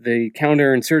split the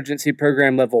counterinsurgency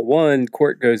program level 1,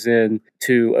 Quark goes in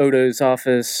to Odo's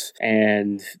office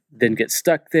and then gets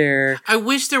stuck there. I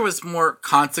wish there was more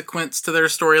consequence to their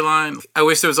storyline. I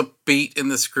wish there was a beat in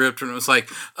the script when it was like,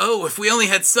 oh, if we only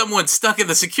had someone stuck in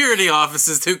the security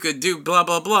offices who could do blah,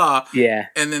 blah, blah. Yeah.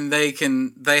 And then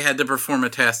they had to perform a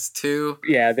test too.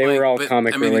 Yeah, they were all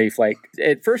comic relief. Like,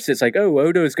 at first it's like, oh,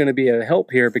 Odo's going to be a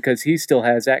help here because he still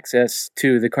has access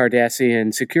to the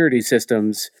Cardassian security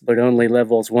systems, but only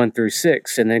levels 1 through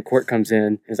 6. And then Quark comes in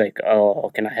and is like, oh,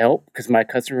 can I help? Because my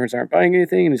customers aren't buying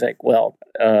anything. And he's like, well,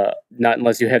 not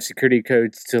unless you have security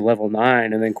codes to level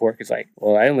 9. And then Quark is like,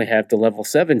 well, I only have the level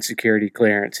 7 security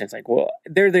clearance. And it's like, well,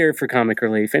 they're there for comic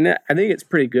relief. And I think it's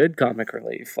pretty good comic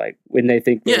relief. Like, when they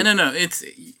think...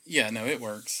 it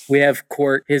works. We have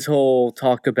Quark, his whole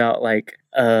talk about like,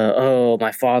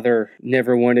 my father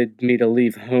never wanted me to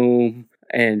leave home.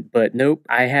 But nope,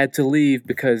 I had to leave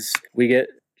because we get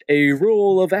a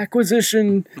rule of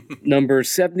acquisition number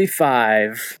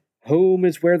 75. Home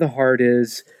is where the heart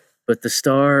is, but the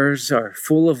stars are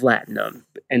full of latinum.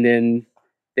 And then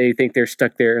they think they're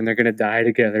stuck there and they're going to die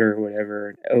together or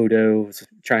whatever. Odo's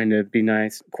trying to be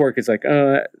nice. Quark is like,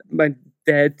 my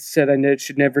dad said I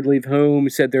should never leave home. He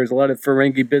said there's a lot of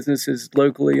Ferengi businesses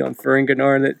locally on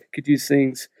Ferenginar that could use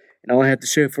things. And all I have to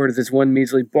show for it is this one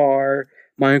measly bar.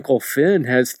 my Uncle Finn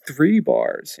has 3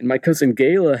 bars, and my cousin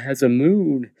Gayla has a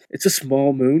moon. It's a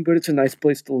small moon, but it's a nice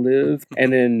place to live.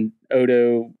 And then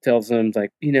Odo tells him,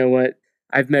 like, you know what?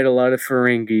 I've met a lot of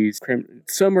Ferengis.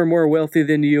 Some are more wealthy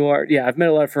than you are. Yeah, I've met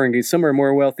a lot of Ferengis. Some are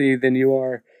more wealthy than you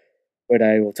are. But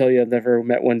I will tell you, I've never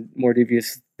met one more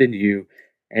devious than you.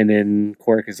 And then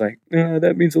Quark is like, oh,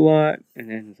 that means a lot. And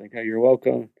then he's like, oh, you're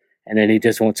welcome. And then he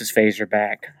just wants his phaser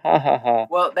back. Ha ha ha.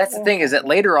 Well, that's the thing, is that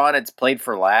later on it's played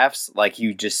for laughs. Like,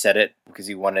 you just said it because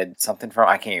he wanted something from,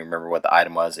 I can't even remember what the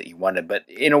item was that he wanted. But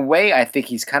in a way, I think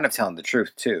he's kind of telling the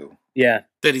truth, too. Yeah.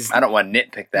 I don't want to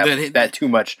nitpick that too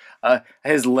much.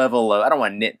 His level of, I don't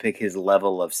want to nitpick his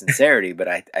level of sincerity, but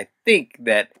I think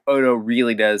that Odo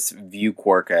really does view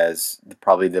Quark as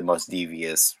probably the most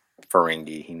devious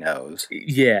Ferengi he knows.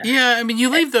 Yeah. Yeah, I mean, you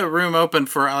leave the room open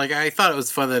for, like, I thought it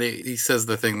was fun that he says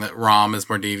the thing that Rom is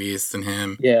more devious than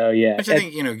him. Yeah, yeah. Which I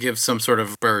think, gives some sort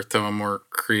of birth to a more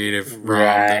creative Rom.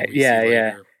 Right,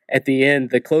 yeah. At the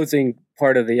end, the closing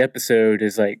part of the episode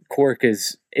is like Quark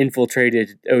has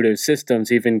infiltrated Odo's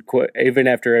systems, even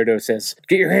after Odo says,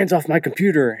 "Get your hands off my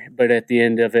computer." But at the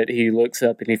end of it, he looks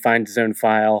up and he finds his own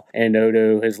file, and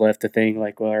Odo has left a thing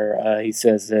like where he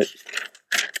says that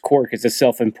Quark is a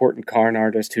self-important con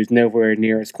artist who's nowhere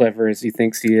near as clever as he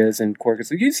thinks he is, and Quark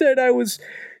is like, "You said I was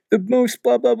the most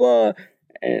blah blah blah."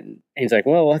 And he's like,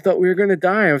 well, I thought we were going to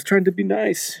die. I was trying to be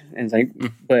nice. And it's like,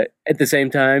 but at the same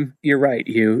time, you're right,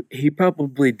 Hugh. He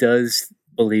probably does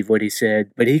believe what he said,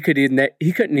 but he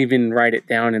couldn't even write it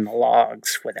down in the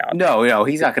logs without. No,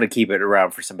 he's not going to keep it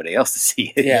around for somebody else to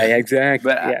see it. Yeah,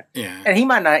 exactly. But and he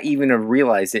might not even have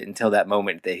realized it until that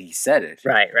moment that he said it.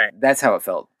 Right. That's how it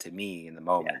felt to me in the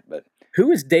moment. Yeah. But who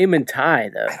is Damon Tigh,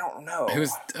 though? I don't know.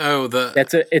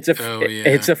 It's a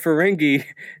Ferengi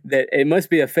that it must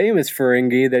be a famous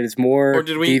Ferengi that is more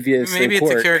devious than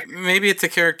Quark. Maybe it's a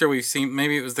character we've seen.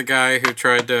 Maybe it was the guy who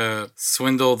tried to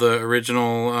swindle the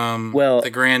original. The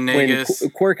Grand Nagus.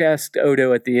 When Quark asked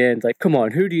Odo at the end, like, "Come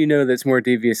on, who do you know that's more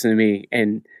devious than me?"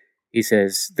 And he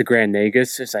says, "The Grand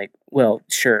Nagus." It's like, well,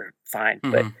 sure, fine,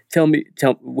 but tell me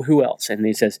who else? And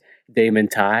he says, "Damon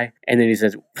Tigh," and then he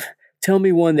says, tell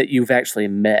me one that you've actually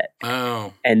met.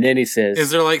 Oh. And then he says... Is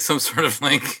there like some sort of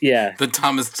like... Yeah. The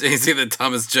Thomas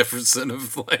Jefferson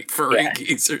of like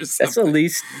Ferengis or something?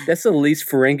 That's the least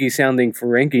Ferengi sounding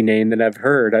Ferengi name that I've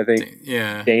heard, I think.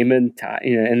 Yeah. Damon,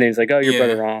 and then he's like, oh, your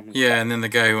brother Rom. Yeah, and then the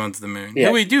guy who owns the moon. Yeah.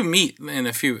 Who we do meet in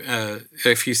a few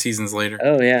seasons later.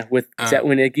 Oh, yeah. Is that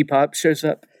when Iggy Pop shows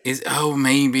up?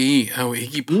 Maybe.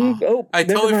 Iggy Pop. I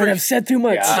totally forgot. I've said too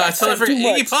much. Yeah. I totally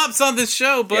forgot. Iggy Pop's on this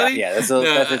show, buddy. Yeah, that's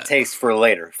a taste for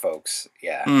later, folks.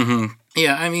 Yeah. Mm-hmm.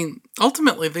 Yeah, I mean,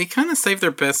 ultimately, they kind of save their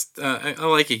best. I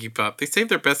like Iggy Pop. They save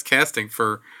their best casting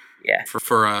for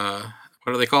what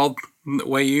are they called?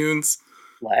 Wayuns?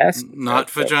 Not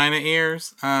vagina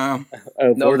ears. No,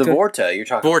 the Vorta. You're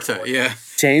talking Vorta, yeah.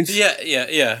 James?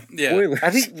 Yeah. Spoilers. I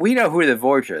think we know who the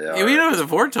Vorta are. Yeah, we know who the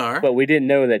Vorta are. But we didn't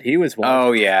know that he was one.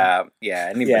 Oh, yeah.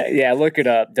 Yeah, look it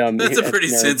up, dumb. That's a pretty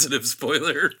sensitive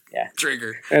spoiler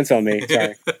trigger. That's on me,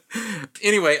 sorry.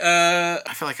 Anyway,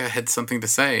 I feel like I had something to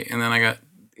say, and then I got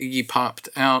Iggy popped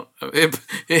out.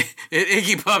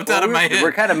 Iggy popped out of my head.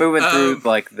 We're kind of moving through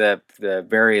like the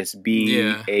various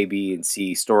A, B, and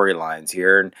C storylines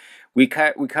here, and we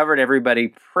covered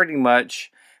everybody pretty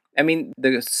much. I mean,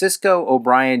 the Cisco,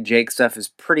 O'Brien, Jake stuff is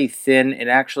pretty thin and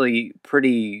actually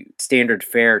pretty standard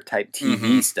fare type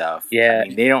TV stuff. Yeah. I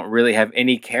mean, they don't really have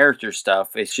any character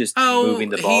stuff. It's just moving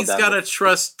the ball down. He's got to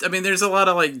trust. I mean, there's a lot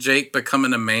of like Jake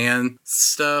becoming a man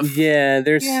stuff. Yeah,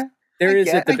 There is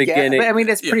at the beginning. But I mean,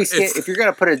 it's pretty. If you're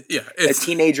gonna put a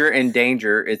teenager in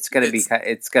danger, it's gonna play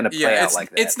out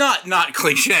like that. It's not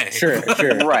cliche. Sure.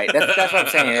 Right. That's what I'm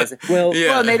saying.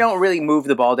 Well, they don't really move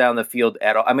the ball down the field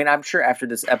at all. I mean, I'm sure after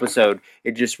this episode,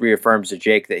 it just reaffirms to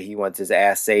Jake that he wants his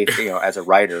ass safe. As a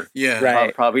writer. Yeah.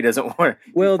 Right. Probably doesn't want.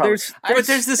 Well, there's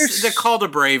the call to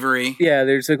bravery. Yeah,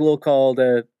 there's a little call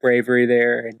to bravery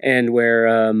there, and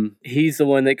where he's the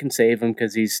one that can save him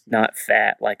because he's not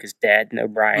fat like his dad and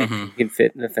O'Brien. Mm-hmm. He can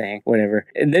fit in the thing, whatever.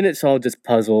 And then it's all just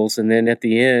puzzles. And then at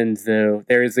the end, though,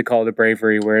 there is the call to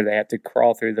bravery where they have to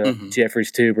crawl through the Jeffries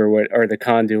tube or the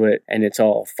conduit, and it's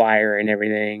all fire and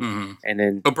everything. Mm-hmm. And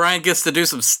then O'Brien gets to do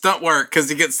some stunt work because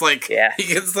he has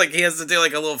to do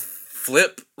like a little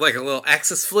flip, like a little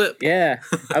axis flip. Yeah,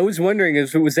 I was wondering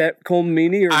was that Colm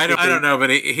Meaney or I don't know, but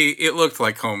it looked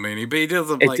like Colm Meaney, but he did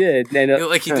look like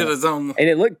he did his own, and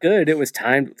it looked good. It was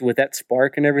timed with that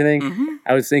spark and everything. Mm-hmm.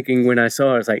 I was thinking when I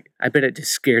saw it, I was like, I bet it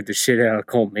just scared the shit out of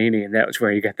Colm Meaney, and that was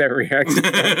where he got that reaction.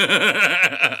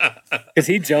 Because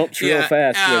he jumps real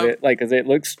fast with it, like, because it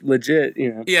looks legit,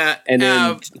 you know. Yeah. And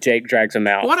then Jake drags him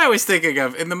out. What I was thinking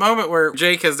of, in the moment where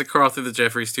Jake has to crawl through the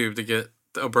Jeffries tube to get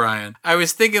O'Brien, I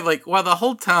was thinking, like, well, the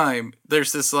whole time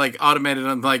there's this, like, automated,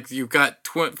 like, you've got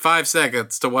 5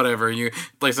 seconds to whatever, and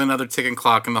there's another ticking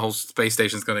clock and the whole space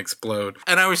station's going to explode.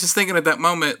 And I was just thinking at that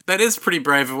moment, that is pretty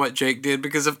brave of what Jake did,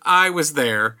 because if I was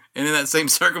there and in that same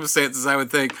circumstances, I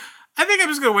would think, I think I'm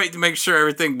just going to wait to make sure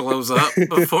everything blows up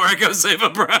before I go save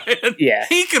O'Brien. Yeah.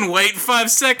 He can wait 5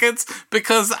 seconds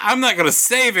because I'm not going to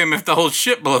save him if the whole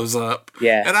ship blows up.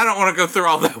 Yeah. And I don't want to go through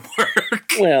all that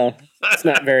work. Well, it's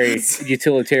not very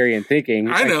utilitarian thinking.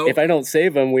 I know. If I don't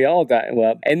save them, we all die.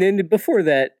 Well, and then before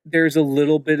that, there's a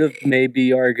little bit of maybe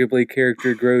arguably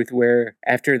character growth where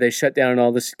after they shut down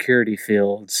all the security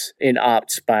fields in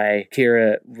Ops by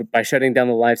Kira, by shutting down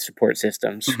the life support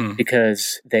systems,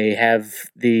 because they have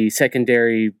the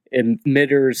secondary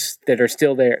emitters that are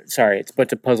still there. Sorry, it's a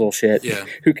bunch of puzzle shit. Yeah.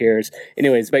 Who cares?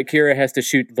 Anyways, but Kira has to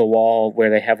shoot the wall where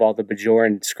they have all the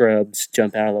Bajoran scrubs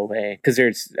jump out of the way. Because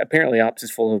there's apparently Ops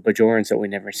is full of Bajorans that we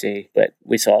never see, but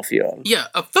we saw a few of them. Yeah,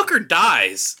 a fucker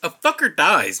dies. A fucker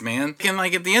dies, man. And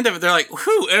like at the end of it, they're like,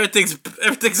 whew, everything's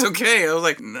okay. I was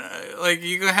like, nah, like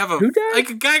you gonna have Who died? like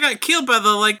a guy got killed by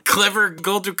the like clever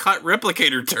Gul Dukat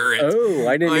replicator turret. Oh,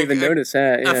 I didn't even notice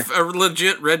that. Yeah. A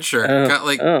legit red shirt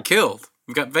got killed.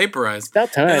 Got vaporized.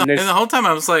 About time. And the whole time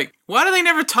I was like, why do they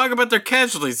never talk about their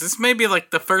casualties? This may be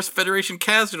like the first Federation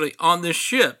casualty on this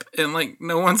ship, and like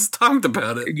no one's talked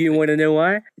about it. You want to know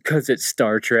why? Because it's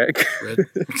Star Trek.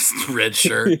 Red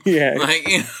shirt. Yeah. Like,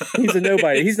 you know. He's a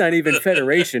nobody. He's not even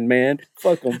Federation, man.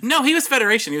 Fuck him. No, he was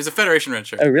Federation. He was a Federation red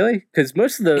shirt. Oh, really? Because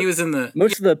most of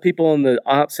the people in the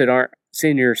Ops that aren't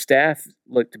senior staff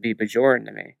look to be Bajoran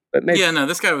to me. But maybe. Yeah, no,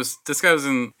 this guy was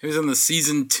in the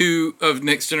season 2 of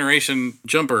Next Generation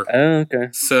Jumper. Oh, okay.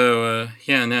 So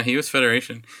he was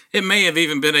Federation. It may have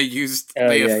even been a used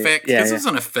effect because it was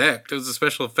an effect. It was a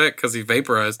special effect because he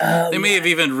vaporized. They may have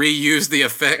even reused the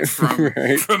effect from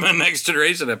from a Next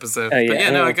Generation episode. But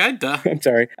a guy died. I'm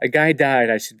sorry, a guy died.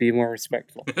 I should be more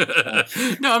respectful.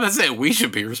 No, I'm not saying we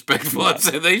should be respectful. I'm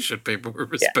saying they should be more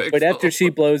respectful. Yeah, but after she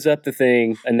blows up the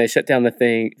thing and they shut down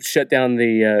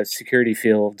the security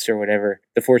fields or whatever,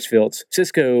 the force fields,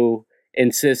 Sisko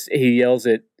insists, he yells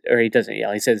at, or he doesn't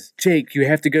yell, he says, Jake, you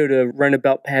have to go to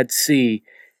runabout pad C.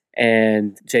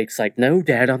 And Jake's like, no,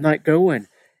 Dad, I'm not going.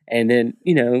 And then,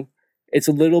 it's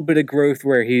a little bit of growth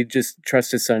where he just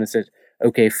trusts his son and says,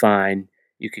 okay, fine.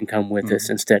 You can come with us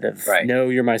instead of, no,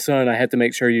 you're my son. I have to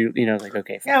make sure like,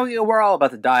 okay. Fine. Yeah, we're all about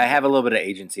to die. Have a little bit of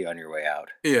agency on your way out.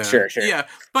 Yeah. Sure. Yeah.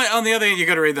 But on the other hand, you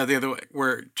got to read that the other way,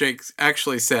 where Jake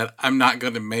actually said, I'm not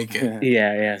going to make it.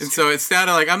 Yeah. And so it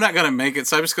sounded like, I'm not going to make it,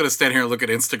 so I'm just going to stand here and look at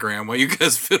Instagram while you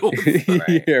guys fiddle.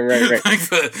 Yeah, right. Like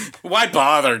why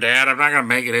bother, Dad? I'm not going to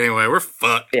make it anyway. We're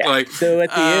fucked. Yeah. So at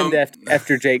the end,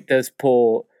 after Jake does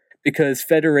pull... Because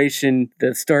Federation, the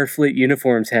Starfleet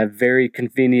uniforms have very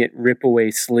convenient rip-away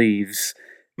sleeves.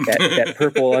 That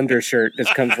purple undershirt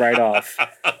just comes right off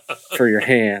for your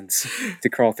hands to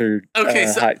crawl through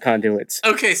hot conduits.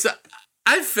 Okay, so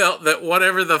I felt that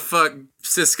whatever the fuck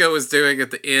Sisko was doing at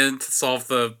the end to solve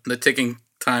the ticking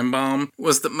time bomb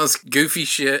was the most goofy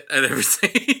shit I'd ever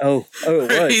seen. Oh,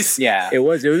 it was. Yeah. It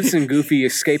was some goofy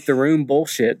escape the room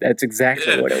bullshit. That's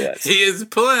exactly what it was. He is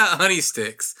pulling out honey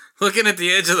sticks, looking at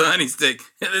the edge of the honey stick,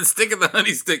 and then sticking the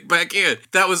honey stick back in.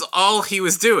 That was all he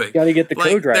was doing. Got to get the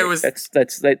code right.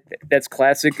 That's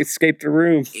classic escape the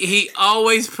room. He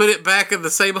always put it back in the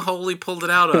same hole he pulled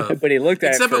it out of. But he looked at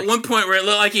it except at one point where it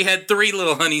looked like he had 3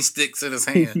 little honey sticks in his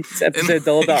hand. This episode's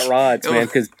all about rods, man,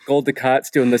 because Gul Dukat's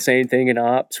doing the same thing in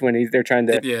Ops when they're trying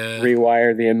to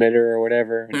rewire the emitter or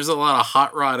whatever. There's a lot of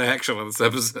hot rod action on this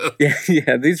episode.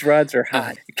 Yeah, these rods are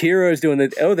hot. Kira's doing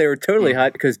they were totally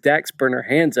hot because Dax burned her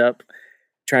hands up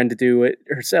trying to do it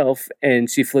herself, and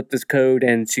she flipped this code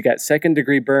and she got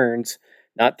 2nd-degree burns,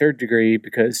 not 3rd-degree,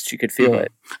 because she could feel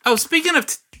it. Oh, speaking of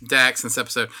Dax in this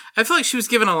episode, I feel like she was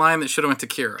given a line that should have went to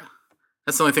Kira.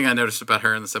 That's the only thing I noticed about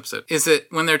her in this episode. Is that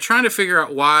when they're trying to figure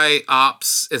out why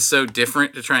Ops is so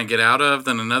different to try and get out of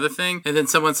than another thing, and then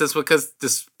someone says, well, because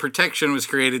this protection was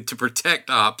created to protect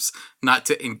Ops, not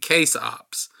to encase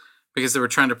Ops. Because they were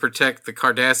trying to protect the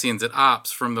Cardassians at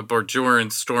Ops from the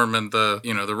Bajorans storming the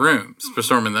rooms,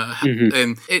 storming the,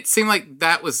 and it seemed like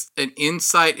that was an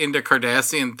insight into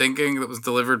Cardassian thinking that was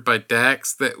delivered by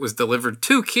Dax, that was delivered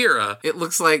to Kira. It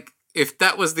looks like if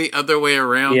that was the other way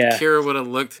around, Kira would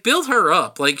have build her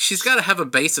up. Like, she's got to have a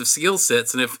base of skill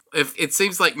sets. And if it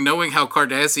seems like knowing how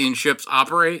Cardassian ships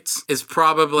operates is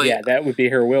probably... Yeah, that would be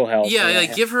her wheelhouse. Yeah,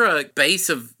 like, give her a base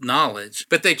of knowledge.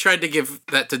 But they tried to give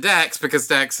that to Dax because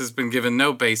Dax has been given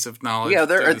no base of knowledge. Yeah,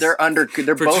 they're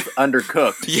both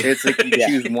undercooked. It's like you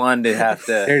choose one to have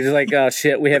to... They're just like, oh,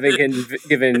 shit, we haven't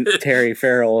given Terry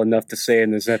Farrell enough to say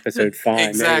in this episode. Fine.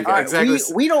 Exactly.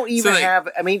 We don't even have...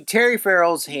 I mean, Terry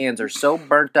Farrell's hands are so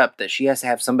burnt up that she has to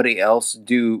have somebody else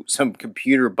do some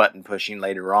computer button pushing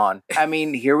later on. I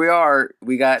mean, here we are.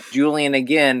 We got Julian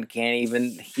again, can't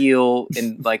even heal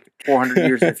in like 400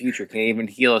 years in the future, can't even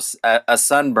heal a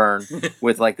sunburn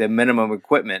with like the minimum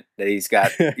equipment that he's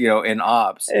got, in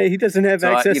ops. Hey, he doesn't have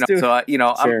access to...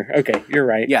 Sure, okay, you're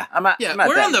right. Yeah,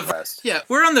 we're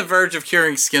on the verge of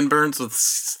curing skin burns with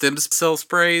stem cell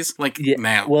sprays,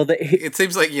 now. Well, it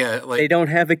seems like, they don't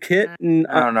have a kit.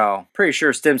 I don't know. Pretty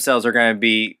sure stem cells are going to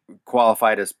be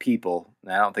qualified as people.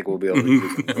 I don't think we'll be able to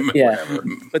use them. Whatever.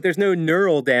 But there's no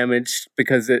neural damage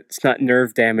because it's not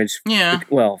nerve damage. Yeah.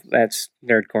 Well, that's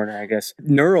Nerd Corner, I guess.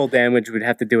 Neural damage would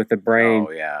have to do with the brain.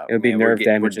 Oh, yeah. It would be nerve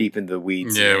damage. We're deep in the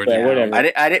weeds. Yeah,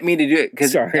 whatever. I didn't mean to do it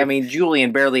because,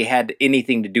 Julian barely had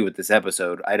anything to do with this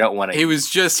episode. I don't want to... He was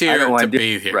just here to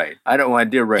be here. Right. I don't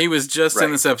want to do it. He was just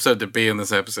in this episode to be in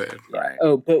this episode. Right.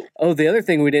 The other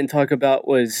thing we didn't talk about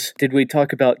was, did we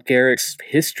talk about Garrick's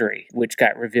history, which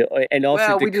got revealed, and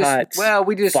also Ducat's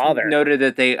we just father. Noted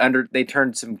that they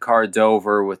turned some cards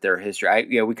over with their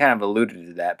history. We kind of alluded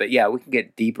to that, but we can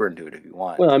get deeper into it if you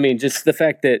want. Well, I mean, just the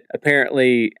fact that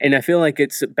apparently, and I feel like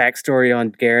it's a backstory on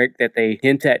Garrick that they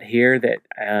hint at here that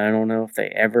I don't know if they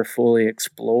ever fully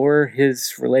explore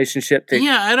his relationship to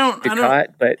Ducat, I don't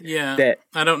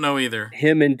know either.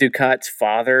 Him and Ducat's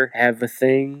father have a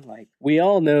thing. Like, we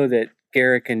all know that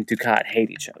Garrick and Ducat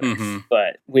hate each other,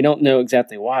 but we don't know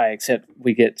exactly why, except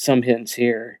we get some hints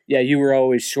here. Yeah, you were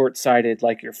always short-sighted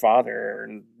like your father,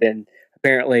 and then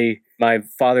apparently my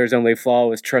father's only flaw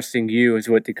was trusting you, is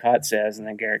what Ducat says, and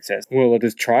then Garrick says, well, at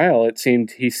his trial, it seemed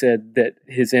he said that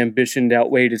his ambition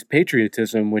outweighed his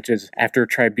patriotism, which is after a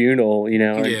tribunal,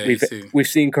 we've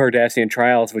seen Cardassian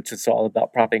trials, which is all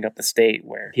about propping up the state,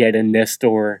 where he had a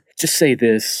Nestor just say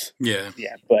this. Yeah.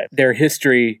 Yeah, but their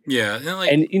history. Yeah.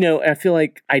 And I feel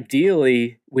like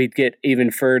ideally we'd get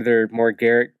even further, more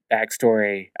Garrick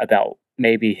backstory about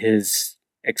maybe his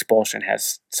expulsion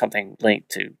has something linked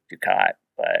to Ducat,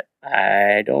 but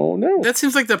I don't know. That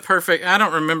seems like I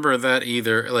don't remember that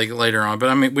either, like later on, but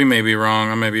I mean, we may be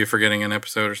wrong. I may be forgetting an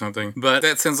episode or something, but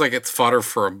that sounds like it's fodder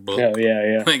for a book. Oh,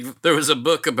 yeah. Like there was a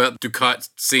book about Ducat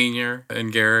Sr.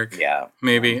 and Garrick. Yeah.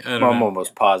 Maybe. I don't know. I'm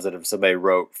almost positive somebody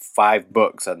wrote 5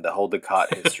 books on the whole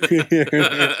Ducat history.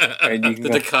 The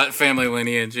Ducat family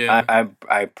lineage, yeah.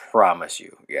 I promise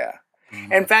you, yeah.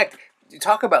 Mm-hmm. In fact,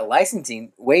 talk about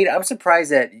licensing. Wade, I'm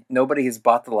surprised that nobody has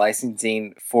bought the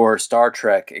licensing for Star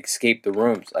Trek Escape the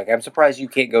Rooms. Like, I'm surprised you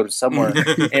can't go to somewhere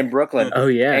in Brooklyn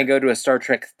and go to a Star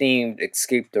Trek themed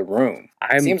Escape the Room.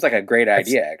 Seems like a great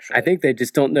idea, actually. I think they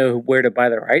just don't know where to buy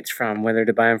the rights from, whether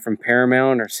to buy them from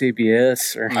Paramount or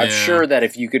CBS. Or I'm sure that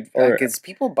if you could, because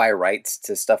people buy rights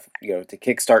to stuff, to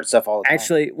kickstart stuff all the time.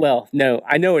 Actually, well, no,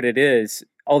 I know what it is.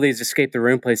 All these Escape the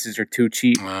Room places are too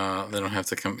cheap. They don't have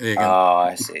to come. Oh,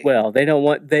 I see. Well, they don't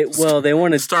want. They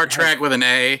want to Star Trek with an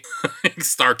A.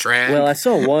 Star Trek. Well, I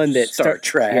saw one that Star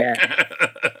Trek.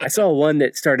 Yeah, I saw one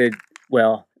that started.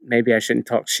 Well, maybe I shouldn't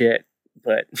talk shit,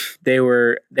 but they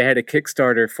had a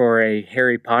Kickstarter for a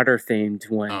Harry Potter themed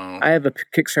one. Oh. I have a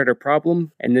Kickstarter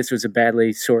problem, and this was a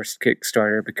badly sourced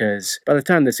Kickstarter because by the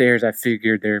time this airs, I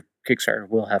figured their Kickstarter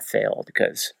will have failed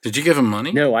because... Did you give them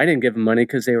money? No, I didn't give them money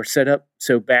because they were set up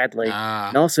so badly.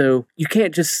 And also, you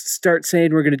can't just start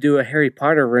saying we're going to do a Harry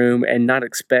Potter room and not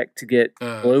expect to get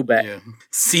blowback. Yeah.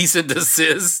 Cease and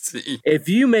desist. If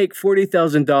you make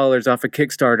 $40,000 off a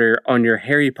Kickstarter on your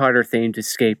Harry Potter themed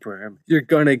escape room, you're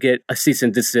going to get a cease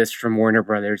and desist from Warner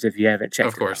Brothers if you haven't checked it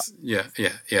out. Of course. Yeah,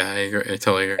 I agree. I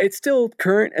totally agree. It's still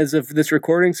current as of this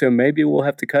recording, so maybe we'll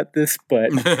have to cut this,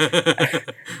 but...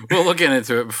 We'll look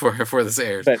into it before this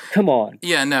airs. But come on.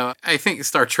 Yeah, no, I think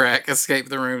Star Trek Escape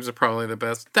the Rooms are probably the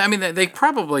best. I mean, they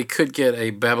probably could get a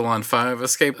Babylon 5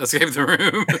 Escape the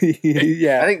Room.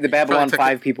 Yeah. I think the Babylon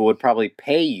 5 people would probably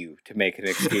pay you to make an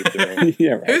Escape the Room.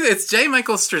 Yeah, right. It's J.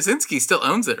 Michael Straczynski still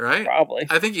owns it, right? Probably.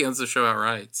 I think he owns the show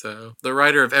outright. So the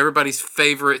writer of everybody's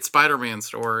favorite Spider-Man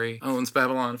story owns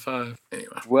Babylon 5. Anyway.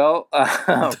 Well,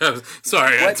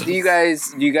 sorry. What do you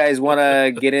guys want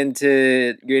to get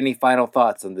into? Any final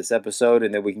thoughts on this episode,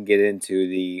 and then we can get into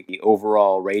the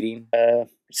overall rating?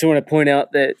 So I want to point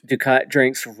out that Ducat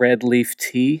drinks red leaf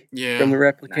tea from the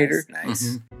replicator.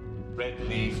 Nice. Mm-hmm. Red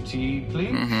leaf tea,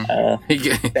 please.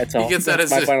 That's all. He gets that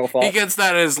That's as my final thought. He gets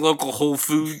that at his local Whole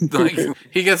Food. Like,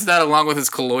 he gets that along with his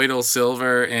colloidal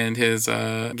silver and his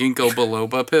ginkgo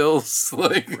biloba pills.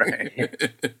 Like, Right.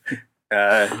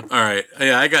 all right.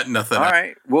 Yeah, I got nothing. All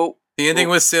right. Well, the ending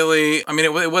was silly. I mean,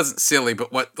 it wasn't silly,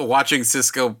 but watching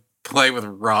Cisco play with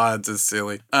rods is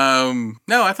silly. No,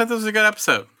 I thought this was a good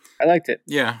episode. I liked it.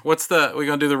 Yeah. We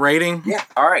gonna do the rating? yeah.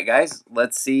 All right, guys.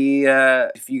 Let's see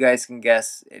if you guys can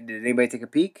guess. Did anybody take a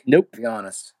peek? Nope. Be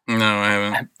honest. No, I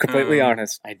haven't. I'm completely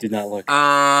honest. I did not look.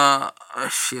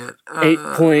 Shit.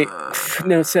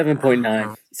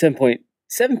 7.9.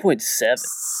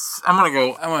 7.7. I'm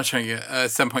gonna try and get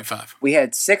 7.5. We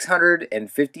had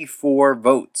 654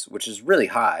 votes, which is really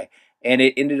high, and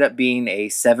it ended up being a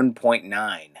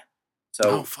 7.9.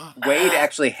 So Wade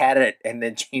actually had it and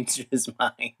then changed his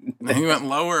mind. He went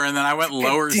lower, and then I went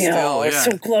lower still. It's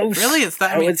so close. Really, it's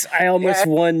that. I almost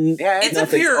won. Yeah, It's a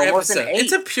pure episode.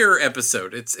 It's a pure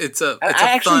episode. It's a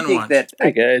fun one.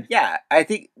 Pretty good. Yeah, I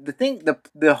think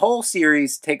the whole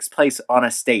series takes place on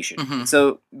a station. Mm-hmm.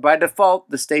 So by default,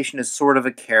 the station is sort of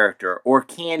a character or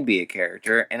can be a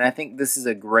character, and I think this is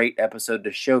a great episode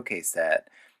to showcase that.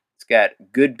 It's got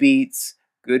good beats,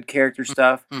 good character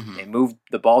stuff. Mm-hmm. They moved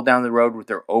the ball down the road with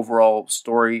their overall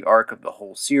story arc of the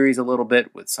whole series a little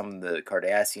bit with some of the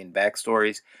Cardassian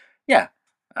backstories. Yeah,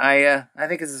 I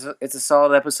think it's a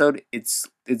solid episode. It's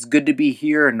good to be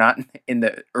here and not in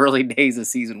the early days of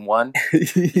season 1.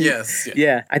 Yes.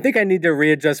 Yeah, I think I need to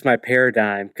readjust my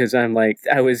paradigm because I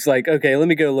was like, okay, let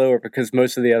me go lower because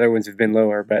most of the other ones have been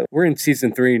lower, but we're in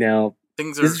season 3 now.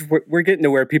 We're getting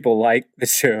to where people like the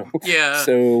show. Yeah.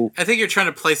 So I think you're trying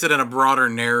to place it in a broader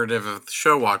narrative of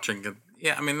show watching.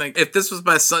 Yeah, I mean, like, if this was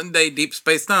my Sunday Deep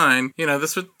Space Nine,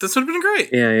 this would have been great.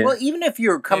 Yeah. Well, even if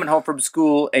you're coming home from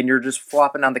school and you're just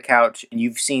flopping on the couch and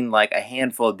you've seen like a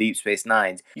handful of Deep Space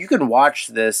Nines, you can watch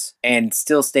this and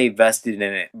still stay vested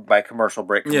in it by commercial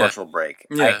break. Yeah. It's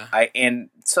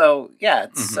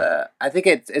I think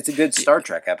it's a good Star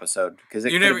Trek episode because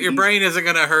your brain isn't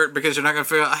going to hurt because you're not going to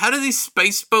figure out how do these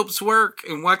space boats work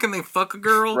and why can they fuck a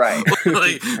girl? Right.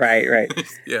 Right.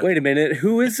 Yeah. Wait a minute.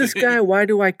 Who is this guy? Why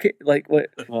do I like what?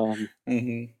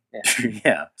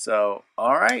 Yeah. So,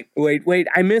 all right. Wait.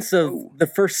 I missed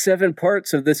the first 7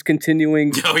 parts of this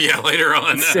continuing. Oh yeah, later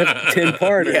on. 10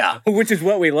 part. Yeah. Which is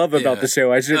what we love about the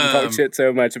show. I shouldn't talk shit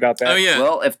so much about that. Oh yeah.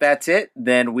 Well, if that's it,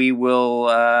 then we will.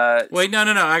 Wait, no.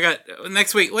 I got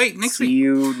next week. Wait, next week. See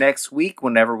you next week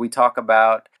whenever we talk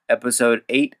about episode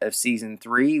 8 of season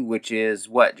 3, which is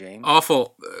what, James?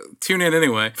 Awful. Tune in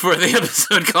anyway for the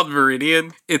episode called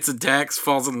Meridian. It's a Dax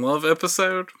falls in love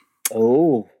episode.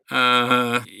 Oh.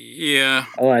 Yeah.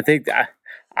 Oh, I think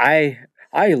I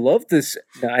love this.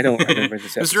 No, I don't remember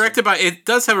this episode. It was directed by, it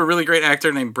does have a really great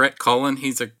actor named Brett Cullen.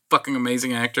 He's a fucking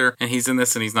amazing actor, and he's in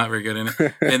this, and he's not very good in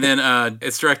it. And then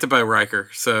it's directed by Riker,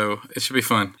 so it should be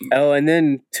fun. Oh, and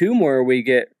then 2 more we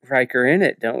get Riker in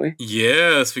it, don't we?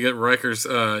 Yes, we get Riker's,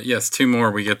 2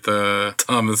 more. We get the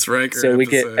Thomas Riker So we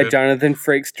get a Jonathan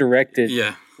Frakes directed.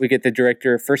 Yeah. We get the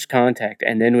director of First Contact,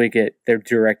 and then we get the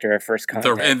director of First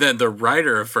Contact. And then the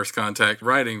writer of First Contact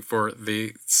writing for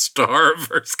the star of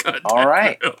First Contact. All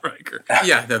right. Riker.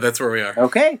 Yeah, that's where we are.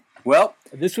 Okay. Well,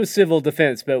 this was civil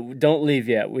defense, but don't leave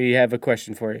yet. We have a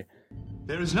question for you.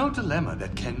 There is no dilemma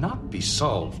that cannot be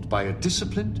solved by a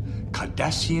disciplined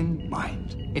Cardassian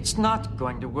mind. It's not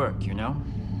going to work, you know?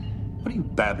 What are you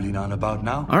babbling on about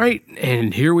now? All right,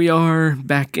 and here we are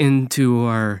back into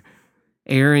our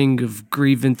airing of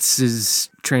grievances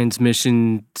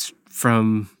transmissions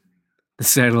from the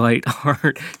satellite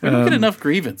heart. We don't get enough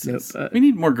grievances. We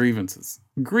need more grievances.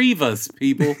 Grieve us,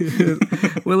 people.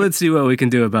 Well, let's see what we can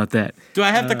do about that. Do I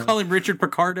have to call him Richard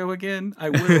Picardo again? I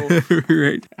will.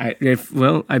 Right. I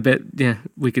bet,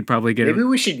 we could probably get Maybe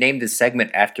we should name this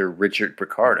segment after Richard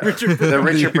Picardo. The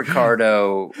Richard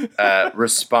Picardo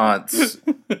response.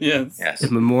 Yes.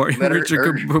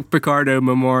 Richard Picardo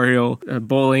Memorial,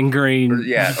 Bowling Green.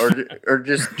 Or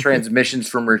just transmissions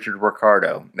from Richard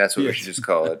Ricardo. That's what we should just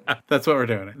call it. That's what we're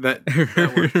doing. That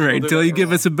right. Until you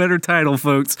give us a better title,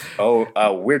 folks.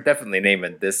 We're definitely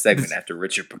naming this segment after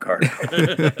Richard Picardo.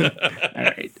 All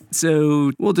right.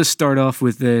 So we'll just start off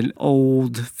with an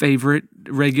old favorite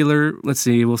regular. Let's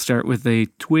see. We'll start with a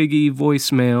Twiggy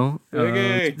voicemail.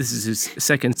 This is his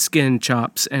second Skin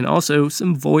Chops and also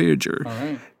some Voyager. All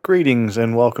right. Greetings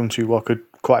and welcome to what could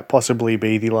quite possibly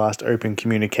be the last open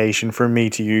communication from me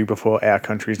to you before our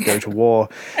countries go to war.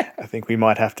 I think we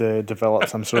might have to develop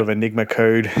some sort of Enigma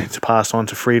code to pass on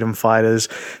to freedom fighters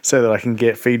so that I can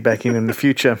get feedback in the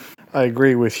future. I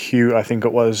agree with Hugh. I think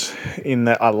it was in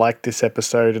that I liked this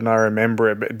episode and I remember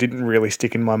it, but it didn't really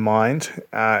stick in my mind.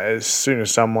 As soon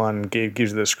as someone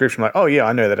gives the description, like, oh yeah,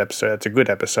 I know that episode, that's a good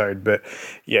episode, but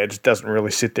yeah, it just doesn't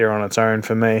really sit there on its own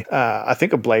for me. I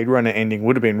think a Blade Runner ending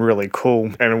would have been really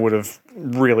cool, and it would have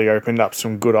really opened up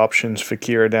some good options for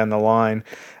Kira down the line.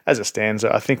 As it stands,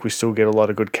 I think we still get a lot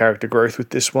of good character growth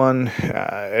with this one.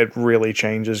 It really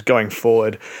changes going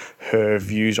forward her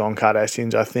views on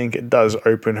Cardassians. I think it does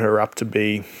open her up to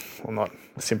be, well, not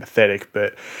sympathetic,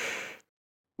 but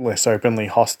less openly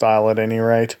hostile at any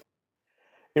rate.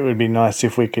 It would be nice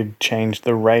if we could change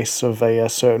the race of a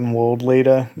certain world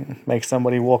leader, make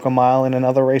somebody walk a mile in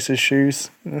another race's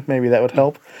shoes. Maybe that would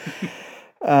help.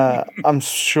 I'm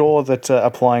sure that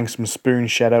applying some spoon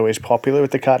shadow is popular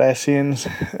with the Cardassians.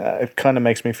 It kind of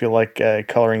makes me feel like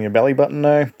colouring your belly button,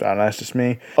 though. I don't know, it's just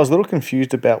me. I was a little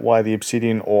confused about why the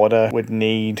Obsidian Order would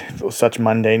need such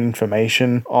mundane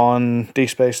information on Deep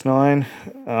Space Nine.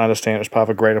 I understand it was part of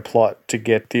a greater plot to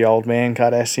get the old man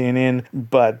Cardassian in,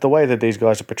 but the way that these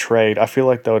guys are portrayed, I feel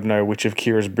like they would know which of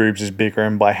Kira's boobs is bigger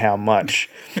and by how much.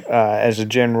 As a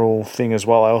general thing as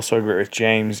well, I also agree with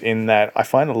James in that I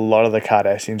find a lot of the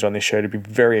Cardassians on this show to be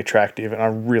very attractive, and I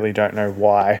really don't know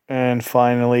why. And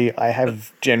finally, I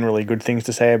have generally good things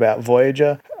to say about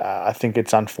Voyager. I think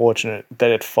it's unfortunate that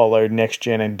it followed Next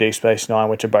Gen and Deep Space Nine,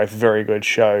 which are both very good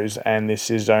shows, and this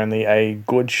is only a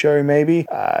good show, maybe.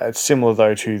 It's similar,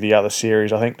 though, to the other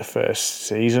series. I think the first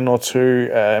season or two,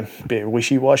 a bit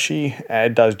wishy-washy.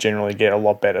 It does generally get a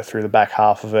lot better through the back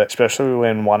half of it, especially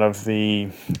when one of the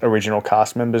original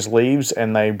cast members leaves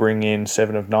and they bring in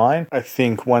Seven of Nine. I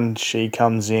think when she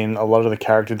comes in, a lot of the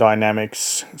character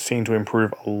dynamics seem to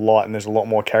improve a lot, and there's a lot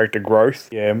more character growth.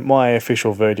 Yeah, my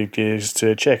official verdict is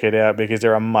to check it out because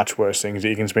there are much worse things that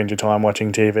you can spend your time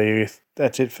watching TV with.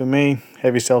 That's it for me.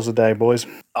 Have yourselves a day, boys.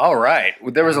 All right.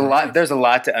 Well, there's a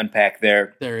lot to unpack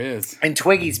there. There is. And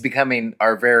Twiggy's becoming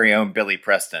our very own Billy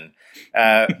Preston,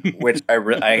 which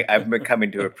I've been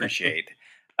coming to appreciate.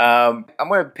 I'm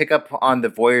going to pick up on the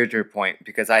Voyager point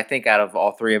because I think out of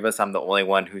all three of us, I'm the only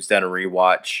one who's done a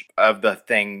rewatch of the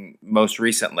thing most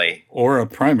recently. Or a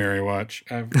primary watch.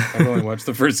 I've only watched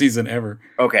the first season ever.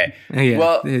 Okay. Yeah,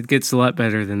 well, it gets a lot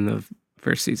better than the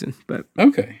first season, but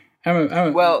okay.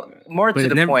 Well, more to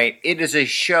the point, it is a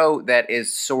show that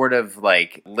is sort of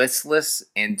like listless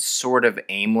and sort of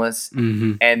aimless.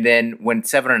 Mm-hmm. And then when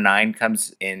 7 of 9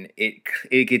 comes in, it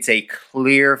gets a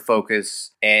clear focus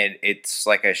and it's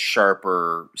like a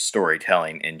sharper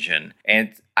storytelling engine.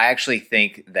 And I actually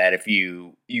think that if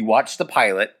you watch the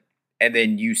pilot and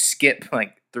then you skip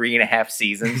like 3.5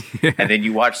 seasons, and then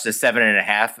you watch the 7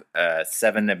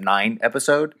 of 9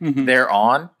 episode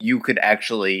thereon, you could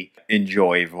actually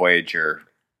enjoy Voyager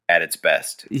at its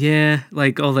best. Yeah,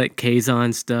 like all that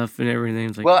Kazon stuff and everything.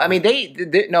 Like, well, I mean, they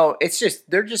no, it's just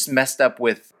they're just messed up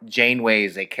with Janeway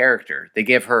as a character. They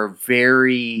give her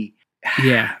very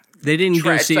yeah. They didn't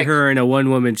go see her in a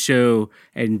one-woman show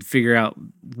and figure out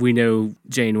we know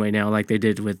Janeway now like they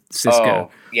did with Sisko.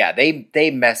 Oh, yeah,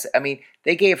 they mess. I mean,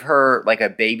 they gave her like a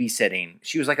babysitting.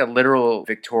 She was like a literal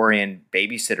Victorian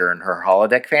babysitter in her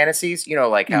holodeck fantasies. You know,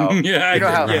 like how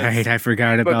right? I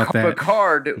forgot about that.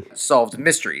 Picard solved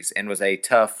mysteries and was a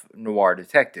tough noir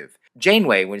detective.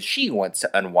 Janeway, when she wants to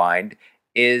unwind,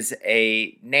 is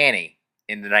a nanny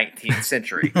in the 19th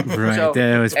century. Right, so,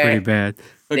 that was pretty bad.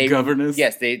 A governess?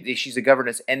 Yes, she's a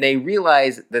governess. And they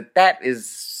realize that is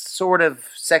sort of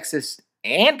sexist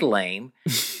and lame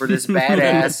for this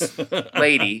badass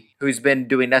lady who's been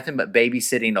doing nothing but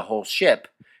babysitting a whole ship.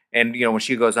 And, you know, when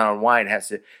she goes on unwind, has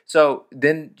to. So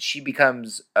then she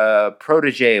becomes a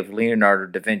protege of Leonardo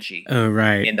da Vinci. Oh,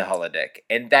 right. In the holodeck.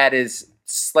 And that is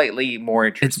slightly more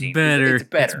interesting. It's better. It's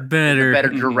better. It's better. It's a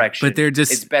better direction. But they're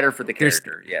just. It's better for the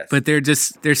character, yes. But they're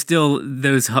still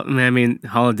those,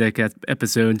 holodeck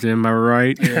episodes, am I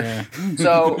right? Yeah.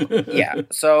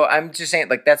 So I'm just saying,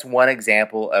 like, that's one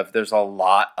example of there's a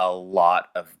lot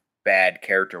of bad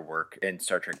character work in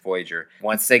Star Trek Voyager.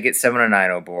 Once they get 7 and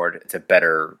 9 on board, it's a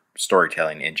better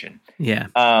storytelling engine. Yeah.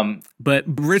 But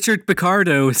Richard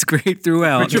Picardo is great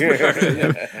throughout.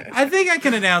 I think I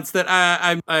can announce that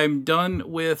I'm done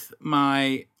with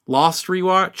my Lost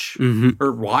rewatch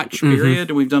or watch period,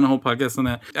 and we've done a whole podcast on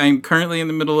that. I'm currently in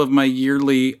the middle of my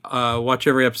yearly watch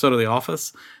every episode of The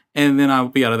Office, and then I'll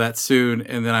be out of that soon,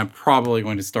 and then I'm probably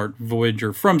going to start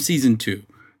Voyager from season 2.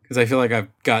 because I feel like I've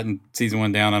gotten season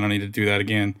 1 down. I don't need to do that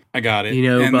again. I got it.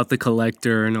 About the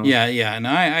collector and all. Yeah. No,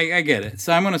 I get it.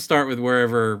 So I'm going to start with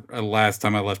wherever last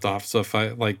time I left off. So if I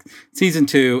like season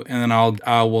 2, and then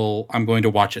I'm going to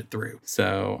watch it through.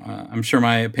 So I'm sure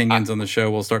my opinions on the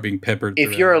show will start being peppered.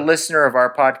 If you're a listener of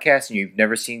our podcast and you've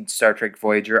never seen Star Trek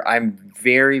Voyager, I'm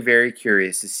very, very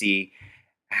curious to see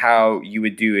how you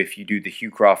would do if you do the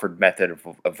Hugh Crawford method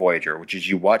of Voyager, which is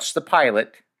you watch the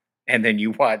pilot and then you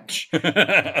watch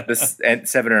the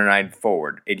 7 or 9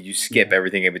 forward, and you skip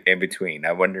everything in between.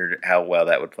 I wonder how well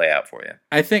that would play out for you.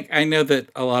 I know that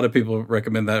a lot of people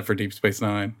recommend that for Deep Space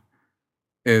Nine,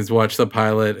 is watch the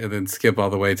pilot and then skip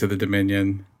all the way to the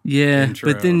Dominion. Yeah,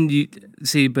 intro. But then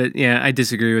I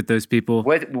disagree with those people.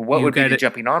 What would be the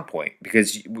jumping on point?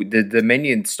 Because the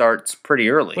Dominion starts pretty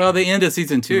early. Well, the end of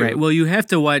season 2. Right. Well, you have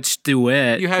to watch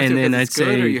Duet. You have and to then because it's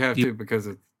good, or you have to because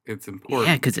it's important.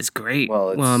 Yeah, because it's great.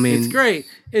 Well, I mean, it's great.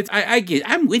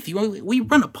 I'm with you. We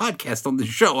run a podcast on the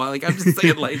show. I'm just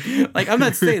saying, like I'm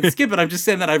not saying skip it. I'm just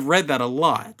saying that I've read that a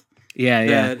lot.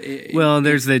 Yeah.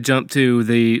 There's the jump to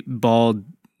the bald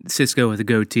Cisco with a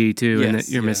goatee too, and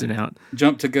you're missing out.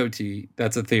 Jump to goatee.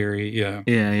 That's a theory. Yeah.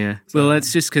 Yeah. So, well,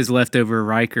 that's just because leftover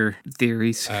Riker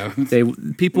theories.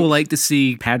 People like to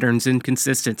see patterns and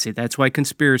consistency. That's why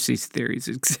conspiracy theories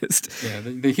exist. Yeah,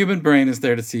 the human brain is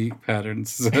there to see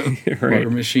patterns. So right. We're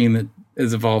a machine that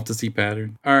is evolved to see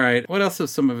patterns. All right. What else are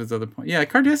some of his other points? Yeah,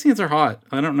 Cardassians are hot.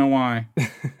 I don't know why.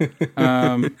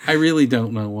 I really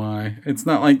don't know why. It's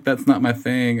not like that's not my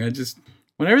thing.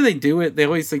 Whenever they do it, they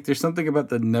always there's something about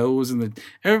the nose and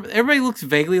everybody looks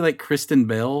vaguely like Kristen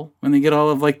Bell when they get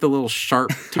all of like the little sharp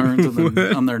turns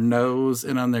on their nose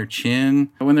and on their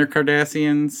chin when they're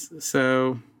Cardassians.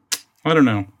 So I don't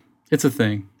know. It's a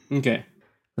thing. Okay.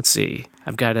 Let's see.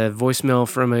 I've got a voicemail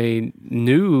from a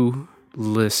new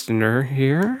listener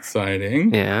here.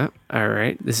 Exciting. Yeah. All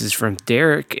right. This is from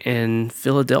Derek in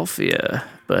Philadelphia,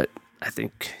 but I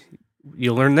think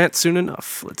you'll learn that soon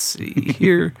enough. Let's see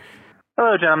here.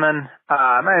 Hello, gentlemen.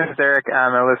 My name is Eric.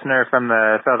 I'm a listener from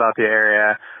the Philadelphia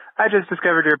area. I just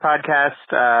discovered your podcast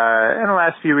in the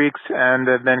last few weeks and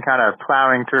have been kind of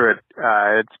plowing through it.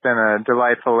 It's been a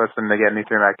delightful listen to get me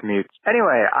through my commutes.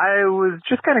 Anyway, I was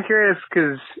just kind of curious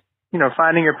because,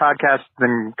 finding your podcast has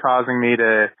been causing me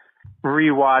to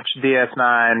rewatch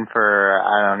DS9 for,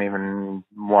 I don't even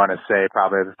want to say,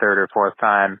 probably the 3rd or 4th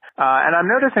time. And I'm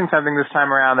noticing something this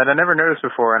time around that I never noticed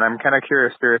before, and I'm kind of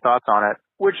curious for your thoughts on it,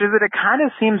 which is that it kind of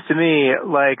seems to me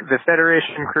like the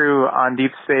Federation crew on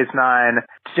Deep Space Nine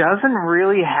doesn't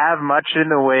really have much in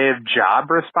the way of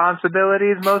job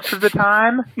responsibilities most of the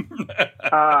time.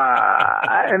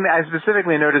 I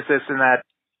specifically noticed this in that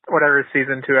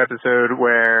season 2 episode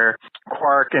where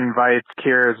Quark invites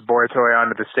Kira's boy toy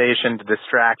onto the station to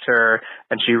distract her,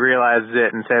 and she realizes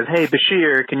it and says, "Hey,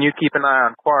 Bashir, can you keep an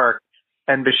eye on Quark?"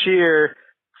 And Bashir,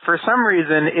 for some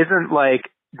reason, isn't like,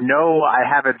 "No, I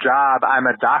have a job, I'm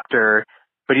a doctor,"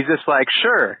 but he's just like,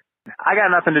 "Sure, I got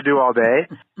nothing to do all day."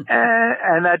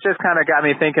 and that just kind of got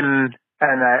me thinking,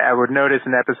 and I would notice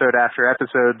in episode after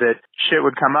episode that shit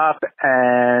would come up,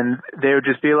 and they would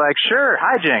just be like, "Sure,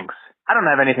 hijinks. I don't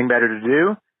have anything better to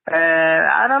do." And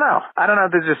I don't know.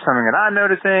 If this is just something that I'm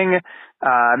noticing.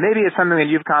 Maybe it's something that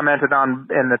you've commented on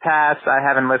in the past. I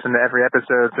haven't listened to every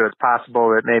episode, so it's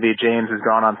possible that maybe James has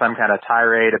gone on some kind of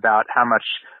tirade about how much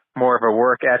more of a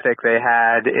work ethic they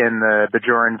had in the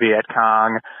Bajoran Viet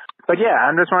Cong. But yeah,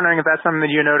 I'm just wondering if that's something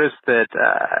that you noticed, that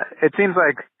it seems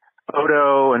like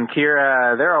Odo and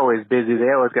Kira, they're always busy.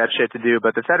 They always got shit to do.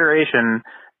 But the Federation,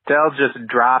 they'll just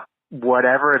drop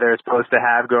whatever they're supposed to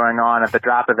have going on at the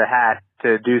drop of a hat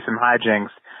to do some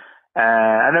hijinks.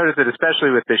 I noticed it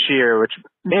especially with Bashir, which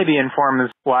maybe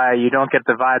informs why you don't get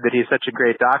the vibe that he's such a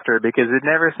great doctor, because it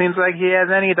never seems like he has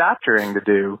any doctoring to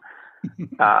do.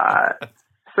 Yeah,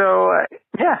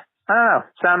 I don't know.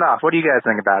 Sound off. What do you guys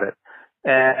think about it?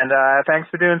 And thanks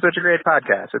for doing such a great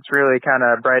podcast. It's really kind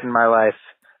of brightened my life,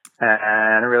 and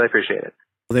I really appreciate it.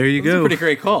 Well, there you go. A pretty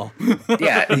great call.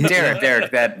 Yeah,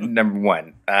 Derek, that number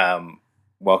one.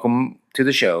 Welcome to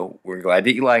the show. We're glad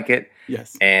that you like it.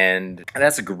 Yes. And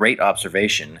that's a great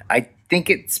observation. I think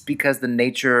it's because the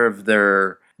nature of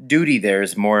their duty there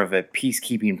is more of a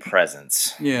peacekeeping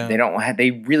presence. Yeah.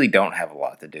 They really don't have a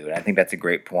lot to do. And I think that's a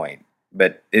great point.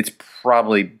 But it's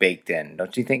probably baked in,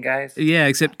 don't you think, guys? Yeah,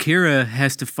 except Kira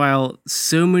has to file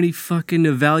so many fucking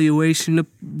evaluation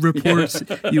reports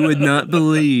you would not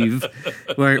believe.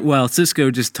 While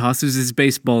Cisco just tosses his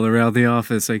baseball around the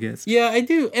office, I guess. Yeah, I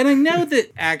do. And I know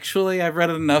that actually, I've read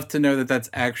it enough to know that that's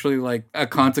actually like a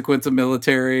consequence of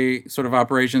military sort of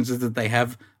operations, is that they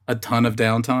have a ton of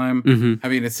downtime. Mm-hmm. I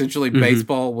mean, essentially,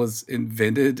 baseball was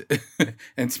invented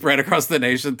and spread across the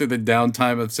nation through the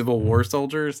downtime of Civil War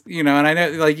soldiers. You know, and I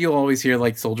know, like, you'll always hear,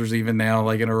 like, soldiers even now,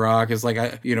 like in Iraq, is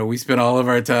like, we spend all of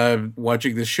our time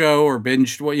watching the show or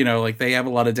binge, you know, like they have a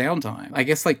lot of downtime. I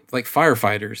guess like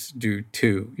firefighters do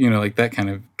too, you know, like that kind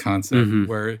of concept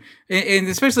where, and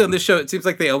especially on this show, it seems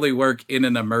like they only work in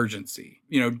an emergency.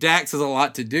 You know, Dax has a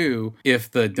lot to do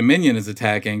if the Dominion is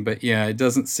attacking, but yeah, it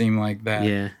doesn't seem like that.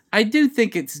 Yeah. I do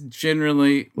think it's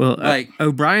generally like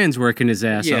O'Brien's working his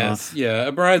ass off. Yeah,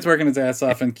 O'Brien's working his ass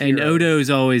off, and Odo's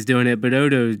always doing it, but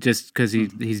Odo just because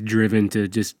he's driven to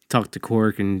just talk to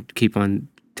Quark and keep on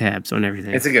tabs on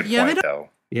everything. It's a good point, though.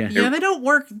 Yeah, they don't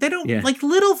work. They don't like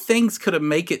little things could have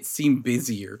make it seem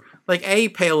busier. Like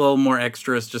pay a little more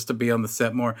extras just to be on the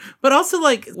set more. But also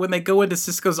like when they go into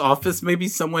Sisko's office, maybe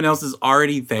someone else is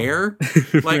already there,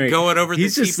 like going over.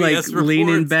 He's the just TPS like reports.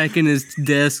 Leaning back in his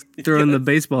desk, throwing the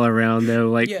baseball around. Though,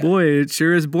 like boy, it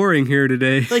sure is boring here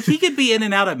today. Like he could be in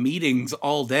and out of meetings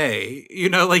all day. You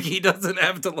know, like he doesn't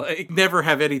have to like never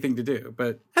have anything to do.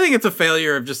 But I think it's a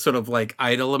failure of just sort of like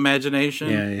idle imagination.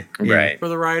 Yeah. Right. For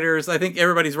the writers, I think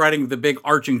everybody's writing the big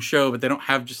arching show, but they don't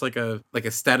have just like a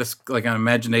status, like an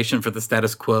imagination for the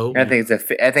status quo. I think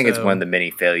it's one of the many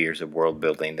failures of world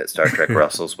building that Star Trek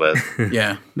wrestles with.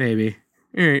 Yeah, maybe.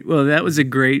 All right. Well, that was a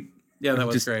great. Yeah, that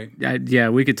was great. Yeah,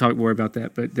 we could talk more about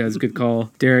that, but that was a good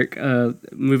call, Derek.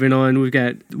 Moving on, we've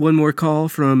got one more call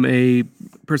from a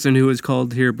person who was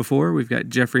called here before. We've got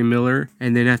Jeffrey Miller,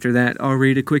 and then after that, I'll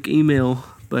read a quick email.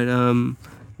 But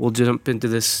we'll jump into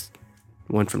this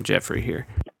one from Jeffrey here.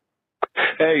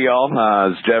 Hey, y'all.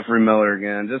 It's Jeffrey Miller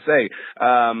again. Just say,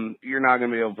 you're not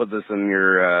going to be able to put this in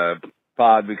your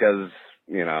pod because,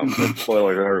 you know,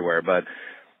 spoilers are everywhere. But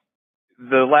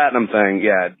the Latinum thing,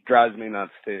 it drives me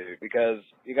nuts, too. Because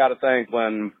you got to think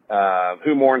when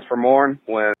Who Mourns for Morn,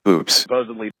 when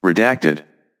supposedly redacted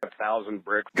 1,000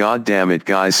 bricks. God damn it,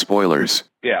 guys, spoilers.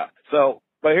 Yeah. So,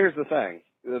 but here's the thing.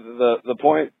 The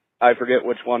point I forget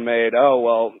which one made,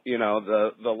 you know,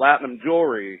 the Latinum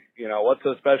jewelry, you know, what's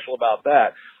so special about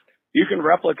that? You can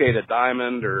replicate a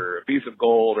diamond or a piece of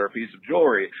gold or a piece of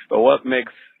jewelry, but what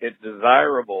makes it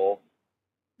desirable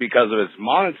because of its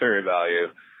monetary value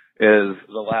is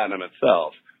the Latinum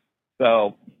itself.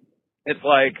 So it's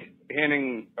like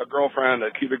handing a girlfriend a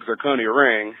cubic zirconia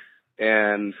ring,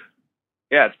 and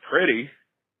yeah, it's pretty,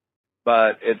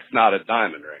 but it's not a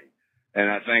diamond ring. And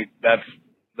I think that's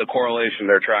the correlation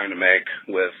they're trying to make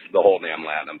with the whole damn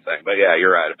Latinum thing. But yeah,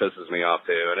 you're right. It pisses me off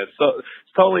too. And it's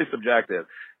totally subjective.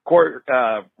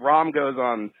 Rom goes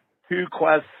on 2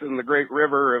 quests in the Great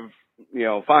River of, you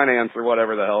know, finance or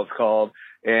whatever the hell it's called.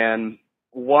 And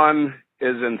one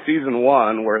is in season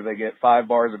 1 where they get 5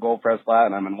 bars of gold pressed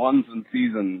Latinum, and one's in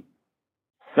season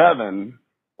 7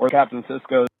 where Captain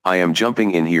Sisko. I am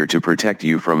jumping in here to protect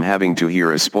you from having to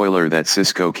hear a spoiler that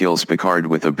Sisko kills Picard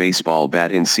with a baseball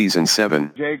bat in season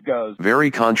 7. Jake goes. Very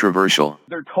controversial.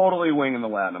 They're totally winging the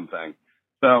Latinum thing.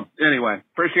 So, anyway,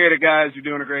 appreciate it, guys. You're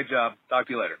doing a great job. Talk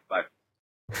to you later. Bye.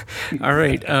 All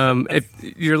right. If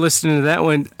you're listening to that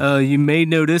one, you may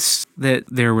notice that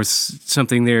there was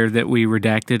something there that we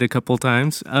redacted a couple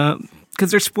times because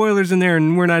there's spoilers in there,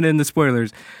 and we're not in the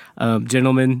spoilers.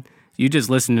 Gentlemen, you just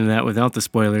listened to that without the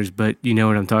spoilers, but you know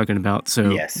what I'm talking about.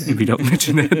 So if you don't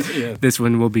mention that, this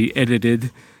one will be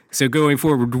edited. So going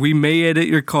forward, we may edit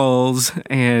your calls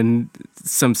and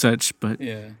some such, but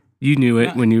you knew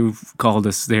it when you called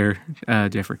us there,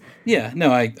 Jeffrey. Yeah,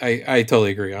 no, I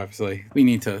totally agree, obviously. They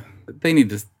need to,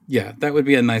 that would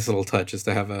be a nice little touch, is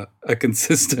to have a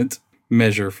consistent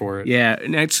measure for it. Yeah,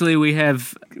 and actually we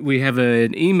have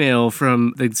an email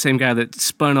from the same guy that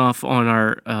spun off on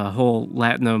our whole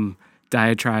Latinum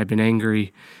diatribe and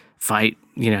angry fight.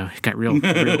 You know, it got real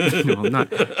well, not.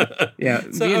 Yeah,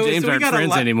 so, me and James aren't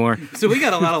friends anymore. So we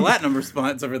got a lot of Latinum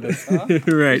response over this, huh?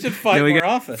 Right. We should fight more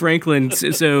often. Franklin,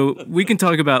 so we can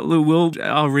talk about.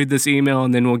 I'll read this email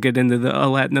and then we'll get into the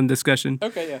Latinum discussion.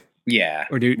 Okay, yeah. Yeah.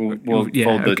 Or we'll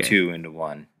fold the two into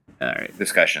one. All right.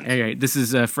 Discussion. All right. This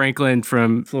is Franklin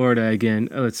from Florida again.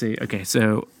 Let's see. Okay,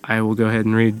 so I will go ahead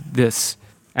and read this.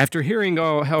 After hearing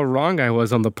how wrong I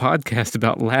was on the podcast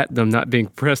about Latinum not being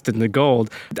pressed into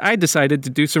gold, I decided to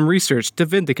do some research to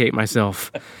vindicate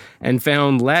myself and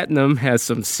found Latinum has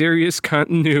some serious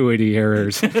continuity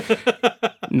errors.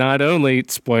 Not only,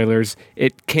 spoilers,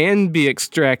 it can be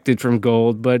extracted from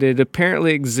gold, but it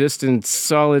apparently exists in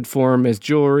solid form as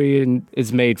jewelry and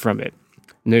is made from it.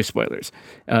 No spoilers.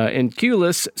 In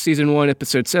Culus, Season 1,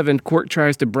 Episode 7, Quark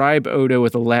tries to bribe Odo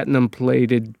with a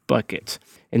Latinum-plated bucket.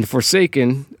 In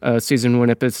Forsaken, Season 1,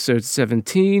 Episode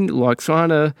 17,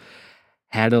 Lwaxana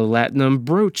had a latinum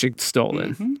brooch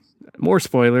stolen. Mm-hmm. More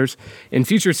spoilers. In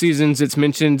future seasons, it's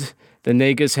mentioned the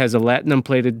Nagus has a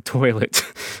latinum-plated toilet.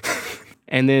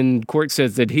 And then Quark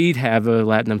says that he'd have a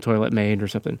latinum toilet made or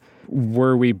something.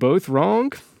 Were we both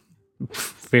wrong?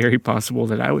 Very possible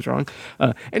that I was wrong.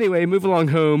 Anyway, move along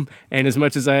home. And as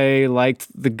much as I liked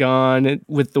the Gone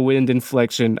with the Wind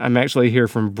inflection, I'm actually here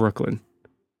from Brooklyn.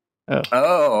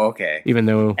 Oh, okay. Even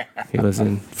though he lives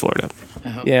in Florida.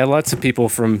 Yeah, lots of people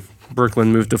from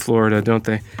Brooklyn move to Florida, don't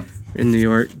they? In New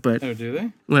York, but do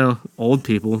they? Well, old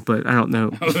people, but I don't know.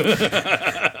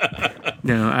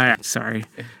 No, sorry.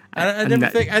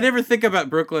 I never think about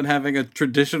Brooklyn having a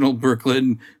traditional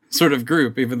Brooklyn sort of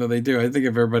group, even though they do. I think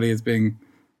of everybody as being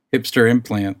hipster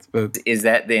implants. But is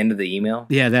that the end of the email?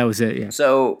 Yeah, that was it. Yeah.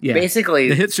 So basically,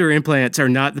 the hipster implants are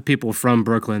not the people from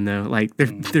Brooklyn, though. Like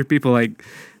they're people like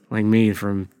me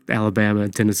from Alabama,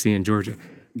 Tennessee, and Georgia.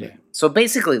 Yeah. So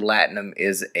basically, latinum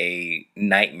is a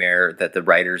nightmare that the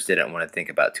writers didn't want to think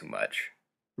about too much.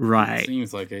 Right. It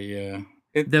seems like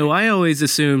Though I always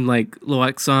assumed like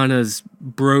Lwaxana's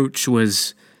brooch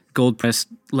was gold pressed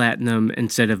latinum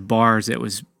instead of bars. It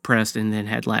was pressed and then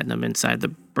had latinum inside the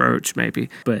brooch, maybe.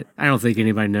 But I don't think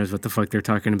anybody knows what the fuck they're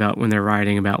talking about when they're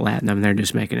writing about latinum. They're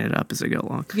just making it up as they go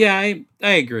along. Yeah, I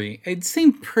agree. It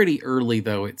seemed pretty early,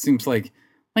 though. It seems like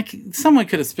someone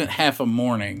could have spent half a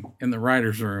morning in the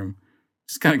writer's room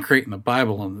just kind of creating a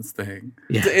Bible on this thing.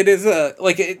 Yeah. It is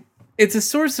it's a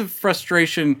source of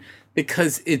frustration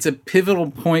because it's a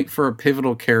pivotal point for a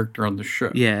pivotal character on the show.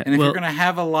 Yeah. And if you're going to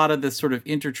have a lot of this sort of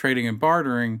intertrading and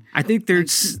bartering, I think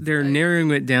they're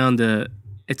narrowing it down to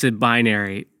it's a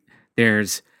binary.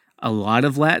 There's a lot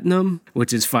of latinum,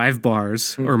 which is 5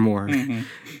 bars or more. Mm-hmm.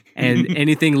 And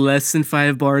anything less than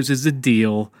 5 bars is a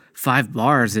deal. 5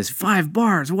 bars is 5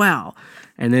 bars. Wow.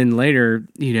 And then later,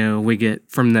 we get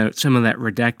from some of that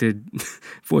redacted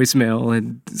voicemail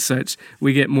and such,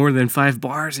 we get more than 5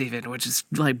 bars even, which is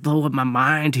like blowing my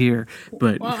mind here.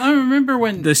 But I remember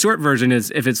when the short version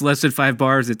is if it's less than 5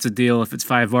 bars, it's a deal. If it's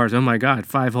 5 bars, oh my God,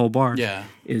 5 whole bars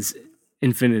is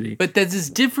infinity. But that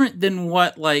is different than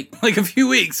what like a few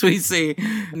weeks we see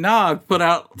Nog put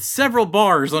out several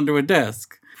bars onto a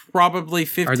desk. Probably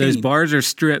 15. Are those bars or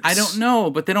strips? I don't know,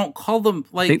 but they don't call them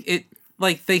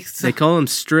they call them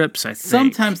strips, I think.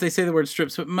 Sometimes they say the word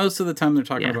strips, but most of the time they're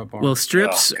talking about bars. Well,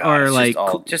 strips are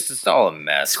it's all a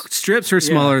mess. Strips are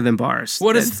smaller than bars. But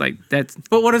what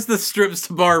is the strips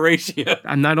to bar ratio?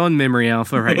 I'm not on Memory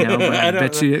Alpha right now, but I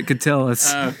bet you it could tell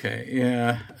us. Okay,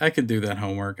 yeah, I could do that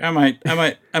homework. I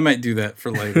might do that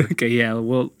for later. Okay, yeah.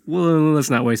 Well,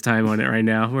 let's not waste time on it right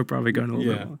now. We're probably going a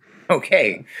little bit long.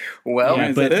 Okay,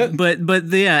 well, but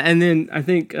and then I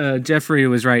think Jeffrey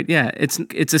was right. Yeah,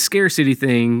 it's a scarcity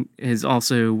thing is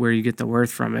also where you get the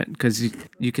worth from it because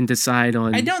you can decide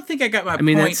on. I don't think I got my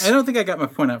point. I don't think I got my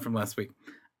point out from last week.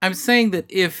 I'm saying that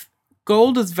if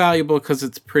gold is valuable because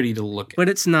it's pretty to look at, but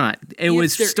it's not. It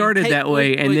was started that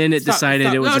way, and then it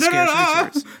decided it was a scarce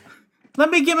resource. Let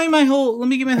me give me my whole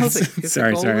thing.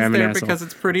 Sorry, I'm an asshole. Because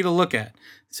it's pretty to look at.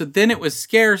 So then it was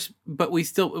scarce, but it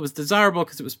was desirable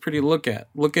because it was pretty to look at.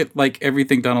 Look at like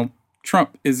everything Donald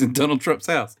Trump is in Donald Trump's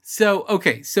house. So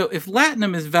if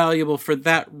latinum is valuable for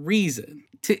that reason,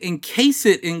 to encase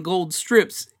it in gold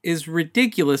strips is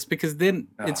ridiculous because then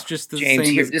it's just the James,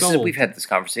 same as gold. We've had this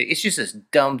conversation. It's just this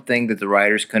dumb thing that the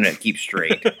writers couldn't keep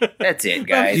straight. That's it,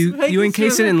 guys. You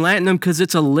encase it in latinum because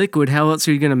it's a liquid. How else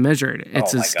are you going to measure it?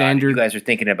 It's a standard. God. You guys are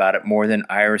thinking about it more than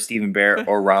Ira Stephen Bear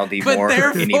or Ronald D. Moore. But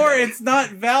therefore, it's not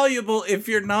valuable if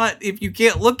you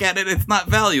can't look at it. It's not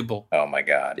valuable. Oh my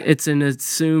God! It's an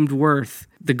assumed worth.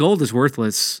 The gold is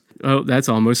worthless. Oh, that's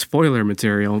almost spoiler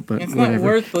material, but it's whatever. Not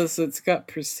worthless. It's got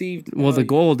perceived value. Well, the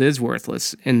gold is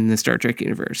worthless in the Star Trek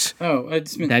universe. Oh, I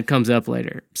just meant that comes up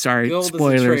lader. Sorry, gold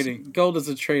spoilers. Gold is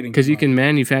a trading because you can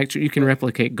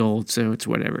replicate gold, so it's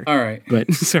whatever. All right,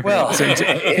 but sorry. Well,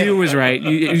 Hugh was right.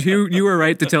 You were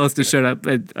right to tell us to shut up.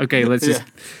 Okay, let's just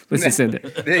end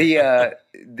it.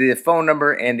 The phone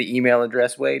number and the email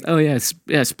address, Wade. Oh yes,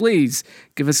 please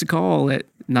give us a call at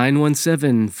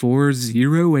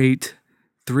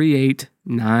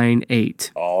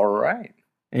 917-408-3898. All right.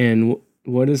 And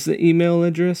what is the email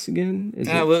address again?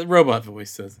 Robot Voice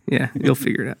says. Yeah, you'll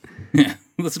figure it out. Yeah,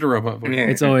 listen to Robot Voice.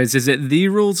 It's always, is it the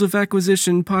Rules of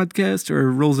Acquisition podcast or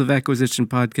Rules of Acquisition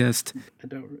podcast?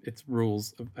 It's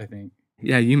Rules, I think.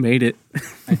 Yeah, you made it.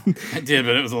 I did,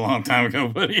 but it was a long time ago,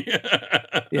 buddy.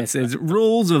 Yes, it's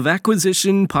Rules of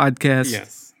Acquisition podcast.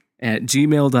 Yes. At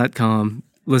gmail.com.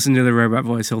 listen to the robot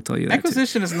voice. He'll tell you that.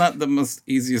 Acquisition is not the most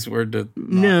easiest word to.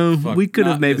 We could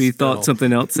have maybe thought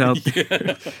something else out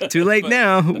there. Too late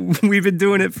now. We've been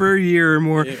doing it for a year or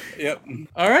more. Yep.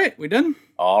 All right, we done?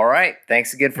 All right.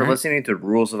 Thanks again for listening to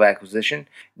Rules of Acquisition.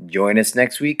 Join us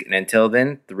next week, and until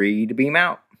then, 3 to beam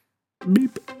out.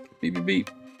 Beep. Beep, beep, beep.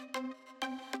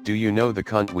 Do you know the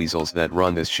cunt weasels that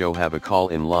run this show have a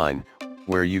call-in line,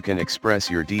 where you can express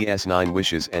your DS9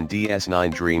 wishes and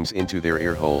DS9 dreams into their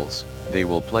ear holes? They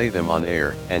will play them on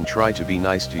air and try to be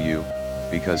nice to you,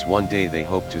 because one day they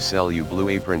hope to sell you Blue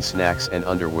Apron snacks and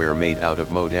underwear made out of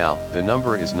modal. The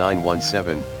number is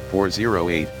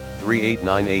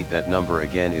 917-408-3898. That number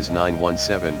again is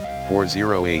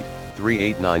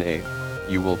 917-408-3898.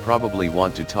 You will probably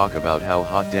want to talk about how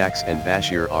hot Dax and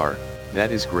Bashir are.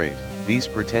 That is great. These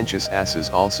pretentious asses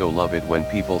also love it when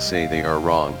people say they are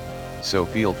wrong. So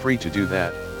feel free to do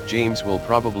that. James will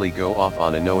probably go off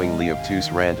on a knowingly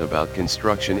obtuse rant about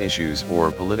construction issues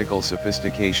or political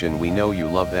sophistication. We know you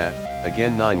love that.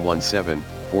 Again,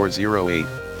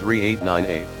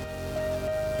 917-408-3898.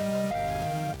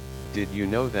 Did you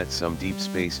know that some Deep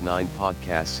Space Nine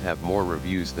podcasts have more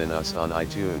reviews than us on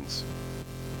iTunes?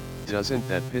 Doesn't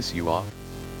that piss you off?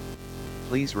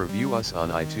 Please review us on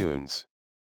iTunes.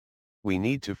 We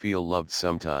need to feel loved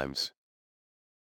sometimes.